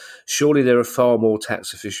insurance. Surely there are far more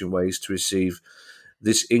tax-efficient ways to receive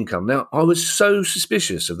this income. Now, I was so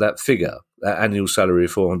suspicious of that figure, that annual salary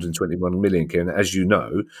of 421 million, Kieran, as you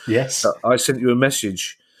know. Yes. I sent you a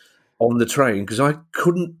message on the train because I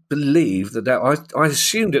couldn't believe that I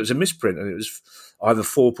assumed it was a misprint and it was either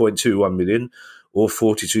 4.21 million or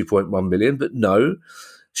 42.1 million, but no,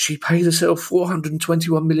 she paid herself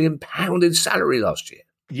 £421 million in salary last year.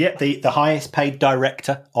 Yeah, the highest paid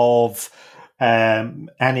director of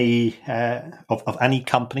any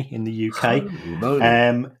company in the UK,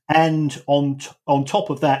 and on top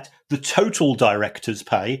of that, the total director's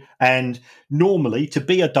pay. And normally, to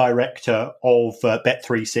be a director of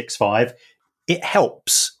Bet365, it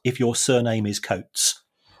helps if your surname is Coates.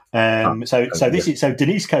 So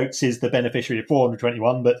Denise Coates is the beneficiary of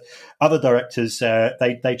 421, but other directors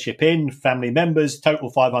they chip in, family members, total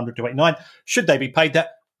 529. Should they be paid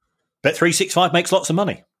that? Bet365 makes lots of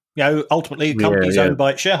money. Ultimately, the company is owned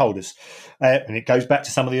by its shareholders. And it goes back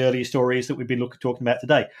to some of the earlier stories that we've been talking about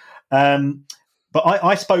today. But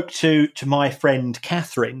I spoke to my friend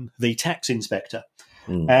Catherine, the tax inspector,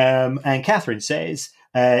 and Catherine says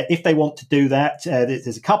if they want to do that,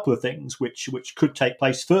 there's a couple of things which could take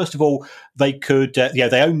place. First of all, they could,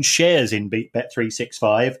 they own shares in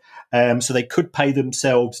Bet365, so they could pay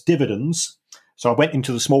themselves dividends. So I went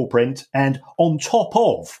into the small print, and on top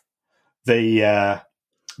of the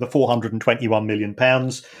 £421 million,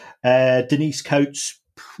 Denise Coates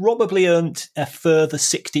probably earned a further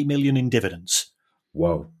 60 million in dividends.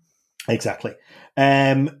 Wow. Exactly.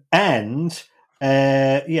 In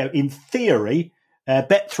theory,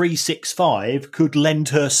 Bet365 could lend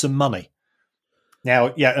her some money.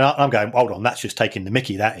 Now, I'm going, hold on, that's just taking the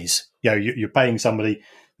mickey, that is. You're paying somebody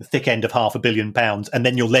the thick end of £500 million, and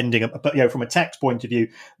then you're lending them. But, from a tax point of view,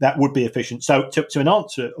 that would be efficient. So to an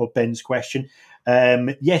answer of Ben's question,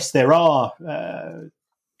 yes, there are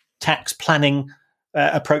tax planning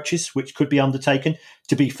approaches which could be undertaken.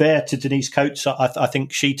 To be fair to Denise Coates, I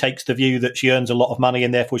think she takes the view that she earns a lot of money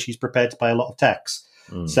and therefore she's prepared to pay a lot of tax.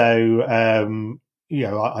 So,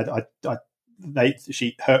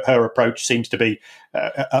 her approach seems to be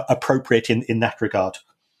appropriate in that regard.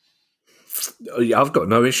 I've got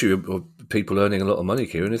no issue with people earning a lot of money,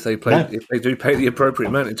 Kieran, if they do pay the appropriate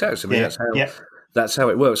amount in tax. I mean, that's how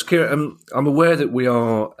it works. Kieran, I'm aware that we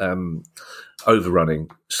are overrunning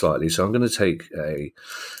slightly, so I'm going to take a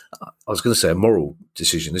moral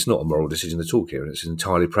decision. It's not a moral decision at all, Kieran. It's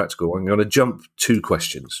entirely practical. I'm going to jump 2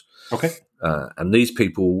 questions. Okay. And these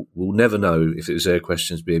people will never know if it was their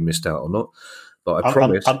questions being missed out or not. But I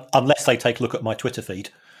promise, unless they take a look at my Twitter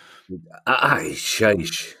feed.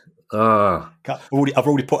 Sheesh. I've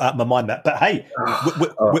already put out my mind that. But hey,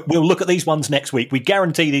 we'll look at these ones next week. We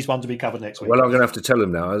guarantee these ones will be covered next week. Well, I'm going to have to tell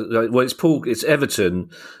them now. Well, it's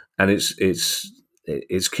Everton, and it's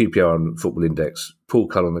QPR and Football Index. Paul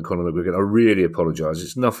Cullen and Conor McGuigan. I really apologise.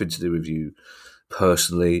 It's nothing to do with you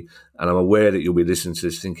personally, and I'm aware that you'll be listening to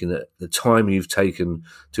this thinking that the time you've taken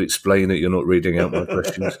to explain that you're not reading out my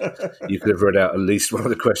questions, you could have read out at least one of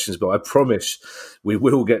the questions, but I promise we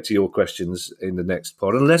will get to your questions in the next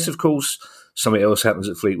pod, unless, of course, something else happens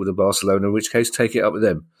at Fleetwood and Barcelona, in which case take it up with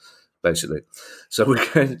them, basically. So we're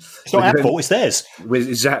going... It's not our fault, it's theirs.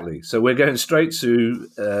 Exactly. So we're going straight to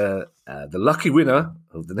the lucky winner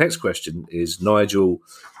of the next question is Nigel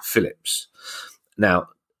Phillips. Now,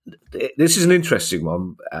 this is an interesting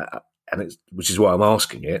one, which is why I'm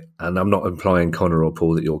asking it, and I'm not implying, Connor or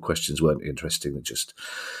Paul, that your questions weren't interesting. It just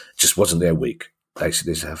wasn't their week.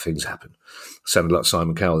 Basically, this is how things happen. Sounded like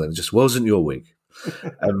Simon Cowell then. It just wasn't your week.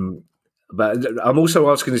 But I'm also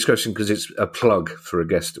asking this question because it's a plug for a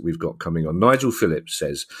guest that we've got coming on. Nigel Phillips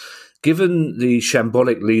says, given the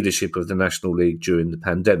shambolic leadership of the National League during the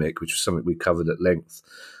pandemic, which was something we covered at length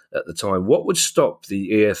at the time. What would stop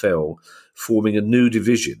the EFL forming a new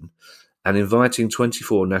division and inviting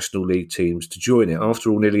 24 National League teams to join it? After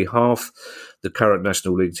all, nearly half the current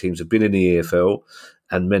National League teams have been in the EFL,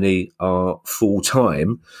 and many are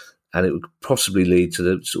full-time, and it would possibly lead to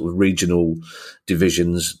the sort of regional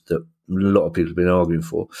divisions that a lot of people have been arguing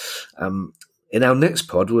for. In our next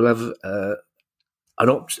pod, we'll have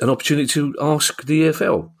an opportunity to ask the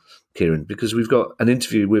EFL, Kieran, because we've got an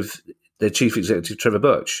interview with their chief executive, Trevor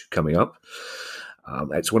Birch, coming up.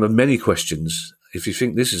 It's one of many questions. If you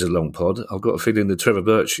think this is a long pod, I've got a feeling the Trevor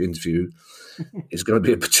Birch interview is going to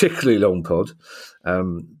be a particularly long pod.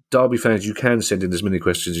 Derby fans, you can send in as many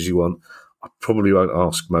questions as you want. I probably won't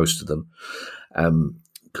ask most of them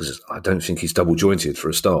because I don't think he's double jointed for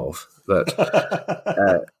a start. But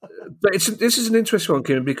this is an interesting one,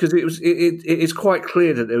 Kieran, because it is quite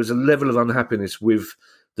clear that there was a level of unhappiness with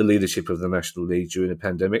the leadership of the National League during the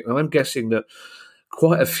pandemic. And I'm guessing that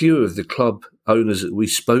quite a few of the club owners that we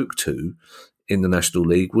spoke to in the National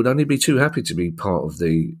League would only be too happy to be part of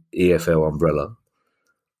the EFL umbrella.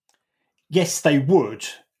 Yes, they would.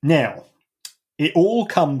 Now, it all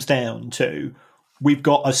comes down to we've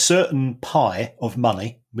got a certain pie of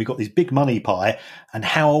money. We've got this big money pie, and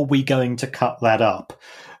how are we going to cut that up?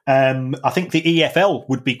 I think the EFL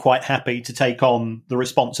would be quite happy to take on the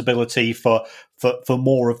responsibility for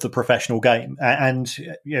more of the professional game. And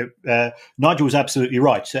Nigel was absolutely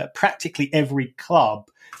right. Practically every club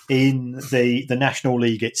in the National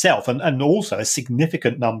League itself, and also a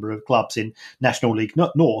significant number of clubs in National League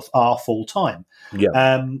North are full-time.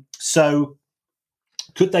 Yeah. So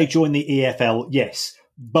could they join the EFL? Yes.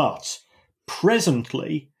 But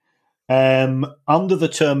presently, under the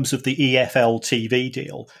terms of the EFL TV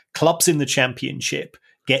deal, clubs in the Championship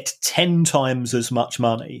get 10 times as much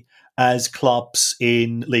money as clubs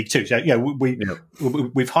in League Two. So,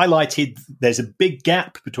 we've highlighted there's a big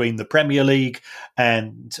gap between the Premier League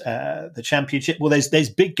and the Championship. Well, there's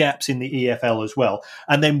big gaps in the EFL as well.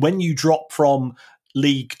 And then when you drop from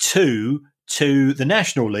League Two to the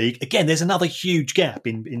National League, again, there's another huge gap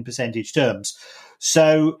in percentage terms.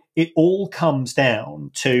 So it all comes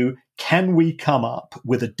down to, can we come up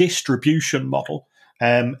with a distribution model?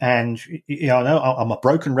 And I know I'm a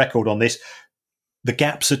broken record on this. The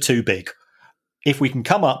gaps are too big. If we can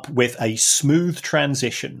come up with a smooth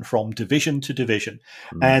transition from division to division,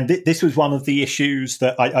 and this was one of the issues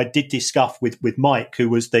that I did discuss with Mike, who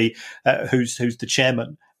was who's the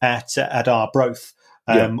chairman at Arbroath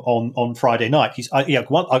on Friday night. I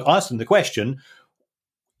asked him the question: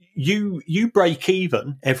 You break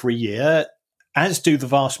even every year, as do the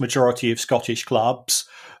vast majority of Scottish clubs.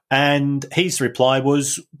 And his reply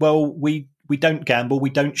was, well, we don't gamble, we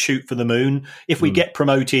don't shoot for the moon. If we get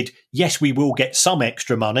promoted, yes, we will get some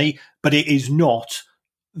extra money, but it is not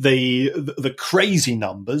the crazy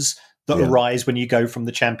numbers that arise when you go from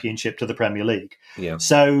the Championship to the Premier League. Yeah.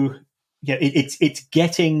 So it's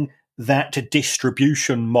getting that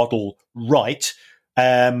distribution model right.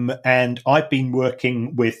 And I've been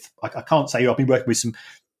working with, I can't say I've been working with some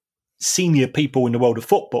senior people in the world of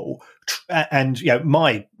football, and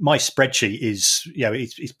my spreadsheet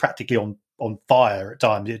is practically on fire at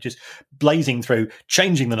times. It's just blazing through,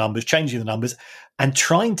 changing the numbers, and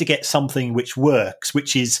trying to get something which works,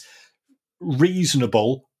 which is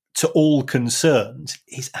reasonable to all concerned,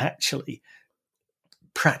 is actually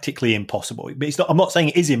practically impossible. I'm not saying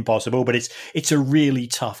it is impossible, but it's a really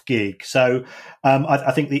tough gig. So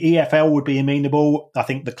I think the EFL would be amenable. I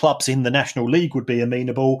think the clubs in the National League would be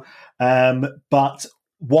amenable. But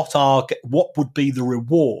what would be the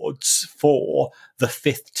rewards for the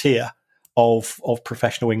fifth tier of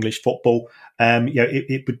professional English football? That's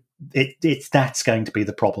going to be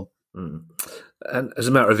the problem. And as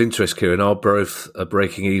a matter of interest, Kieran, Arbroath are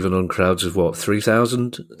breaking even on crowds of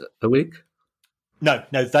 3,000 a week? No,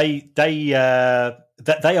 they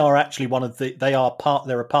are actually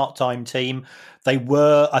they're a part-time team. They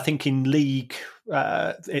were, I think, in League. You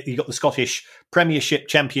got the Scottish Premiership,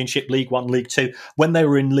 Championship, League One, League Two. When they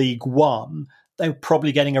were in League One, they were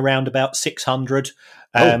probably getting around about 600.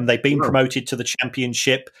 They've been promoted to the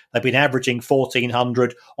Championship. They've been averaging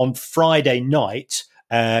 1,400 on Friday night.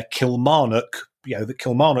 Kilmarnock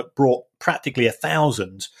brought practically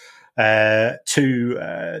 1,000. To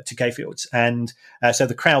Gayfields, and so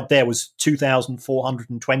the crowd there was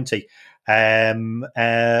 2,420.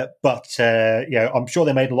 But I'm sure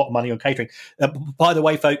they made a lot of money on catering. By the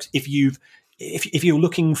way, folks, if you're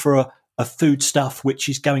looking for a foodstuff which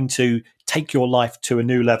is going to take your life to a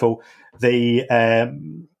new level, the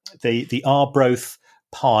Arbroath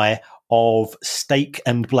pie of steak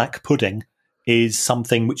and black pudding is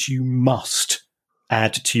something which you must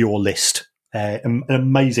add to your list an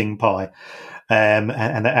amazing pie,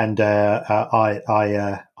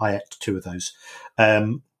 I ate two of those.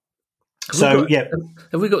 Have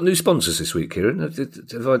we got new sponsors this week, Kieran?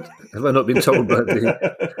 Have I not been told?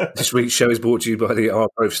 This week's show is brought to you by the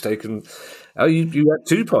Arbroath Steak and. Oh, you had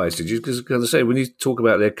two pies, did you? Because I say, when you talk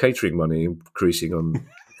about their catering money increasing on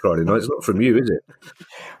Friday night, it's not from you, is it?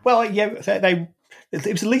 Well, yeah,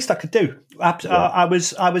 it was the least I could do.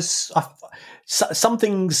 Some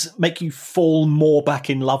things make you fall more back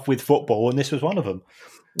in love with football, and this was one of them.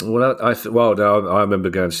 Well, I remember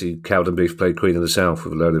going to see Cowden Beef play Queen of the South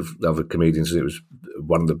with a load of other comedians, and it was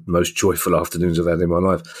one of the most joyful afternoons I've had in my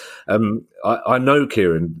life. I know,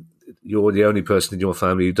 Kieran, you're the only person in your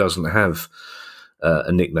family who doesn't have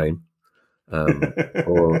a nickname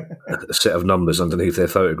or a set of numbers underneath their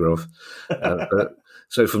photograph.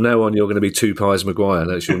 So from now on, you're going to be Two Pies Maguire.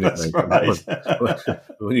 That's your nickname. That's right.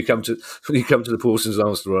 When you come to the Paulson's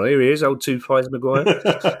Arsenal, here he is, old Two Pies Maguire.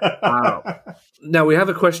 Now we have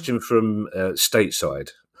a question from stateside,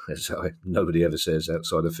 as nobody ever says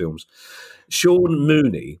outside of films. Sean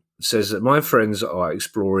Mooney says that my friends are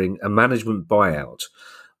exploring a management buyout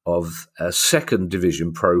of a second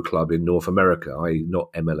division pro club in North America, i.e.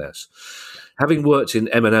 not MLS. Having worked in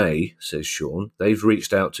M&A, says Sean, they've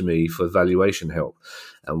reached out to me for valuation help.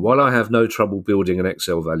 And while I have no trouble building an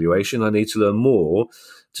Excel valuation, I need to learn more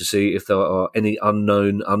to see if there are any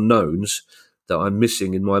unknown unknowns that I'm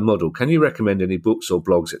missing in my model. Can you recommend any books or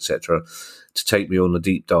blogs, etc., to take me on a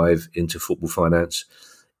deep dive into football finance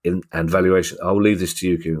and valuation? I'll leave this to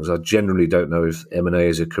you, because I generally don't know if M&A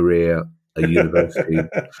is a career, a university,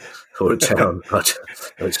 or a town, or a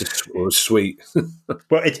suite.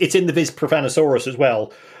 Well, it's in the Vis Profanosaurus as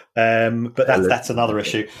well, but that's another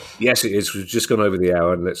issue. Yes, it is. We've just gone over the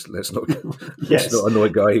hour, and let's not let's not annoy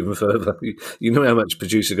Guy even further. You know how much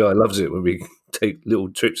producer Guy loves it when we take little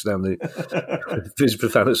trips down the Vis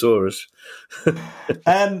Profanosaurus.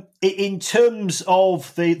 In terms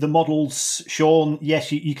of the models, Sean,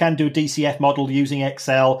 yes, you can do a DCF model using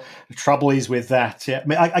Excel. The trouble is with that, I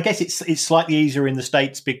mean, I guess it's slightly easier in the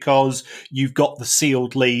States because you've got the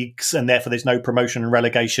sealed leagues, and therefore there's no promotion and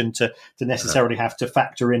relegation to necessarily have to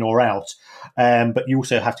factor in or out. But you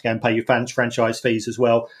also have to go and pay your franchise fees as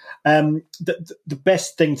well. The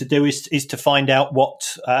best thing to do is to find out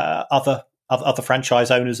what other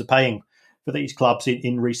franchise owners are paying for these clubs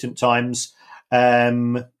in recent times.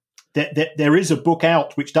 There is a book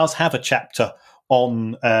out which does have a chapter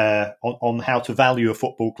on how to value a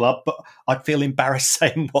football club, but I'd feel embarrassed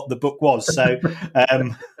saying what the book was. So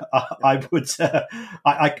I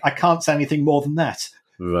can't say anything more than that.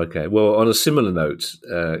 Okay. Well, on a similar note,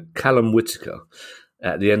 Callum Whitaker,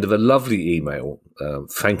 at the end of a lovely email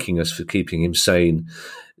thanking us for keeping him sane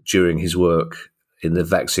during his work in the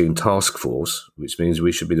vaccine task force, which means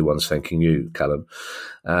we should be the ones thanking you, Callum.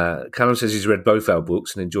 Callum says he's read both our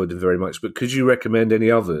books and enjoyed them very much, but could you recommend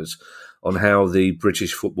any others on how the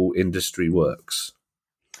British football industry works?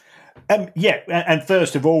 Yeah, and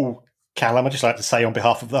first of all, Callum, I'd just like to say on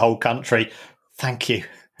behalf of the whole country, thank you.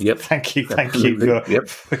 Yep. Thank you. Yep.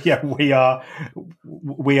 Yeah, we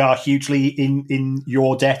are hugely in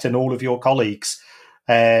your debt and all of your colleagues.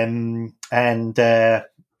 As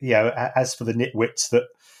for the nitwits that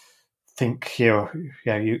think you're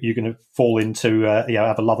going to fall into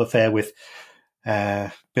have a love affair with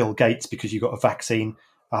Bill Gates because you got a vaccine,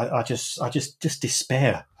 I just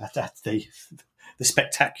despair at the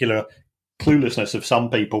spectacular cluelessness of some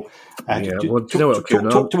people.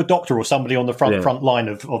 Talk to a doctor or somebody on the front line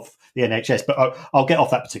of the NHS. But I'll get off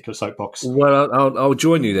that particular soapbox. Well, I'll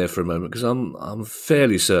join you there for a moment, because I'm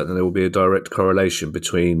fairly certain there will be a direct correlation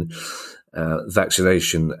between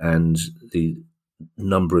vaccination and the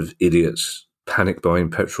number of idiots panic buying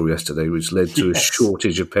petrol yesterday, which led to a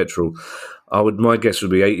shortage of petrol. My guess would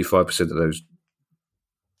be 85% of those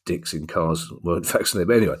dicks in cars weren't vaccinated.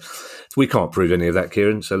 But anyway, we can't prove any of that,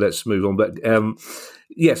 Kieran, so let's move on. But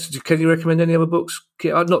yes, can you recommend any other books?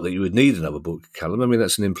 Not that you would need another book, Callum. I mean,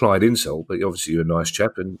 that's an implied insult, but obviously you're a nice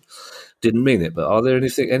chap and didn't mean it. But are there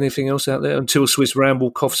anything else out there until Swiss Ramble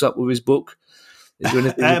coughs up with his book? Is there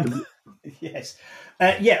anything? Yes.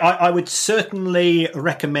 I would certainly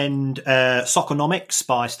recommend Soccernomics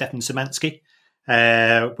by Stefan Szymanski,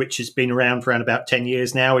 which has been around for around about 10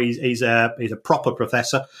 years now. He's a proper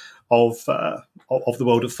professor of the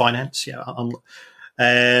world of finance.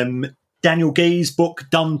 Daniel Gee's book,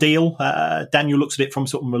 Done Deal. Daniel looks at it from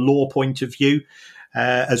sort of a law point of view,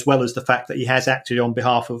 as well as the fact that he has acted on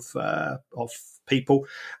behalf of people.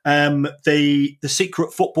 The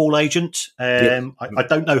Secret Football Agent. I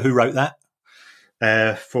don't know who wrote that.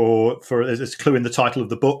 for as a clue in the title of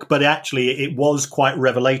the book, but actually it was quite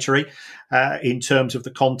revelatory in terms of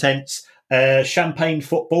the contents. Champagne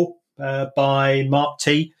Football by Mark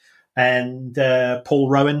T. and Paul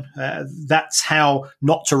Rowan. That's how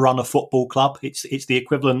not to run a football club. It's the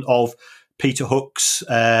equivalent of Peter Hook's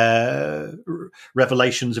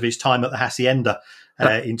revelations of his time at the Hacienda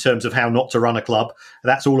in terms of how not to run a club.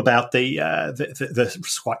 That's all about the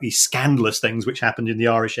slightly scandalous things which happened in the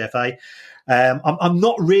Irish FA. I'm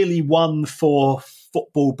not really one for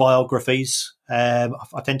football biographies. I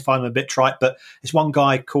tend to find them a bit trite, but there's one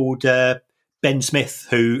guy called Ben Smith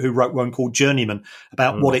who wrote one called Journeyman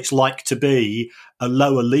about what it's like to be a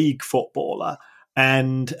lower league footballer,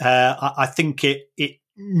 and I think it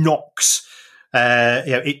knocks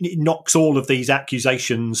it knocks all of these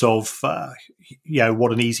accusations of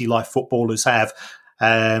what an easy life footballers have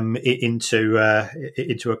into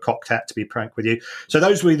a cocked hat, to be frank with you. So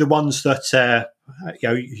those were the ones that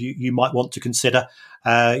you might want to consider.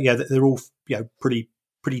 They're all pretty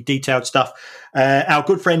detailed stuff. Our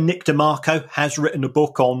good friend Nick DeMarco has written a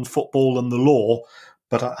book on football and the law,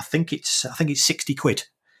 but I think it's £60,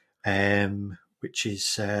 which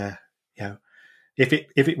is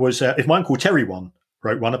if my Uncle Terry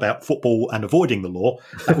wrote one about football and avoiding the law,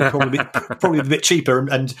 that would probably be a bit cheaper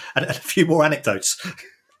and a few more anecdotes.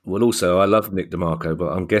 Well, also, I love Nick DeMarco,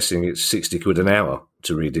 but I'm guessing it's £60 an hour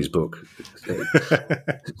to read his book. You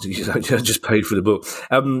just paid for the book.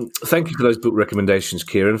 Thank you for those book recommendations,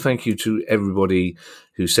 Kieran. Thank you to everybody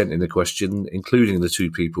who sent in a question, including the two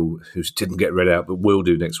people who didn't get read out, but will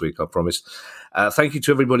do next week, I promise. Thank you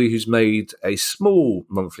to everybody who's made a small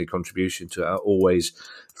monthly contribution to our always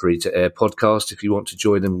free-to-air podcast. If you want to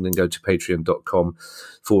join them, then go to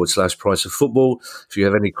patreon.com/Price of Football. If you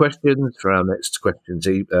have any questions for our next questions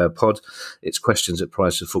pod, it's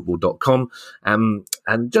questions@priceoffootball.com.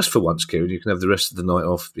 And just for once, Kieran, you can have the rest of the night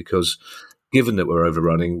off, because given that we're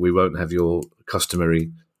overrunning, we won't have your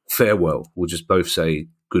customary farewell. We'll just both say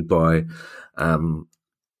goodbye. I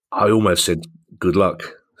almost said good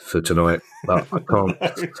luck for tonight, but I can't.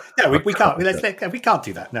 No, we can't. We can't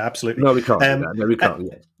do that. No, absolutely. No, we can't do that. No, we can't.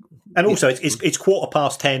 And also, it's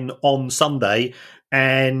 10:15 on Sunday,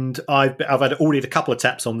 and I've had already a couple of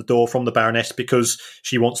taps on the door from the Baroness because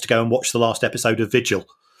she wants to go and watch the last episode of Vigil.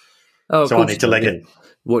 Oh, so I need to leg in.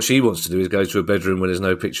 What she wants to do is go to a bedroom where there's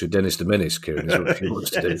no picture of Dennis the Menace, Kieran, is what she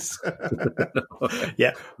wants to do.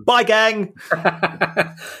 Yeah. Bye, gang.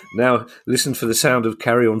 Now, listen for the sound of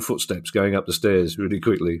carry-on footsteps going up the stairs really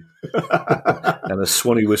quickly. And a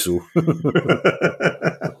swanny whistle.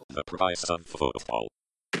 The Price of Football.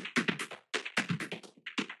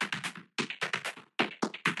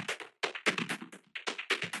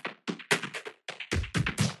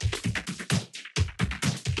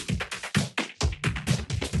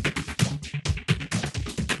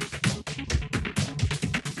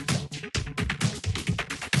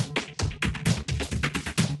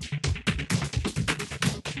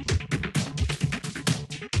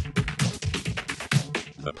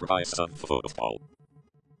 The Price of Football.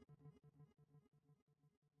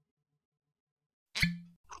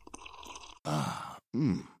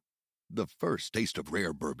 The first taste of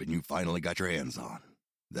rare bourbon you finally got your hands on.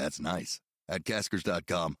 That's nice. At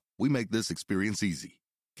Caskers.com, we make this experience easy.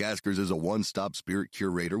 Caskers is a one-stop spirit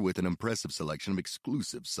curator with an impressive selection of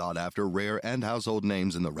exclusive, sought-after, rare, and household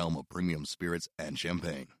names in the realm of premium spirits and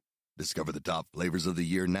champagne. Discover the top flavors of the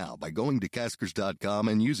year now by going to Caskers.com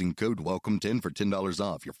and using code WELCOME10 for $10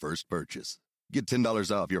 off your first purchase. Get $10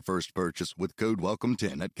 off your first purchase with code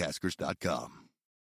WELCOME10 at Caskers.com.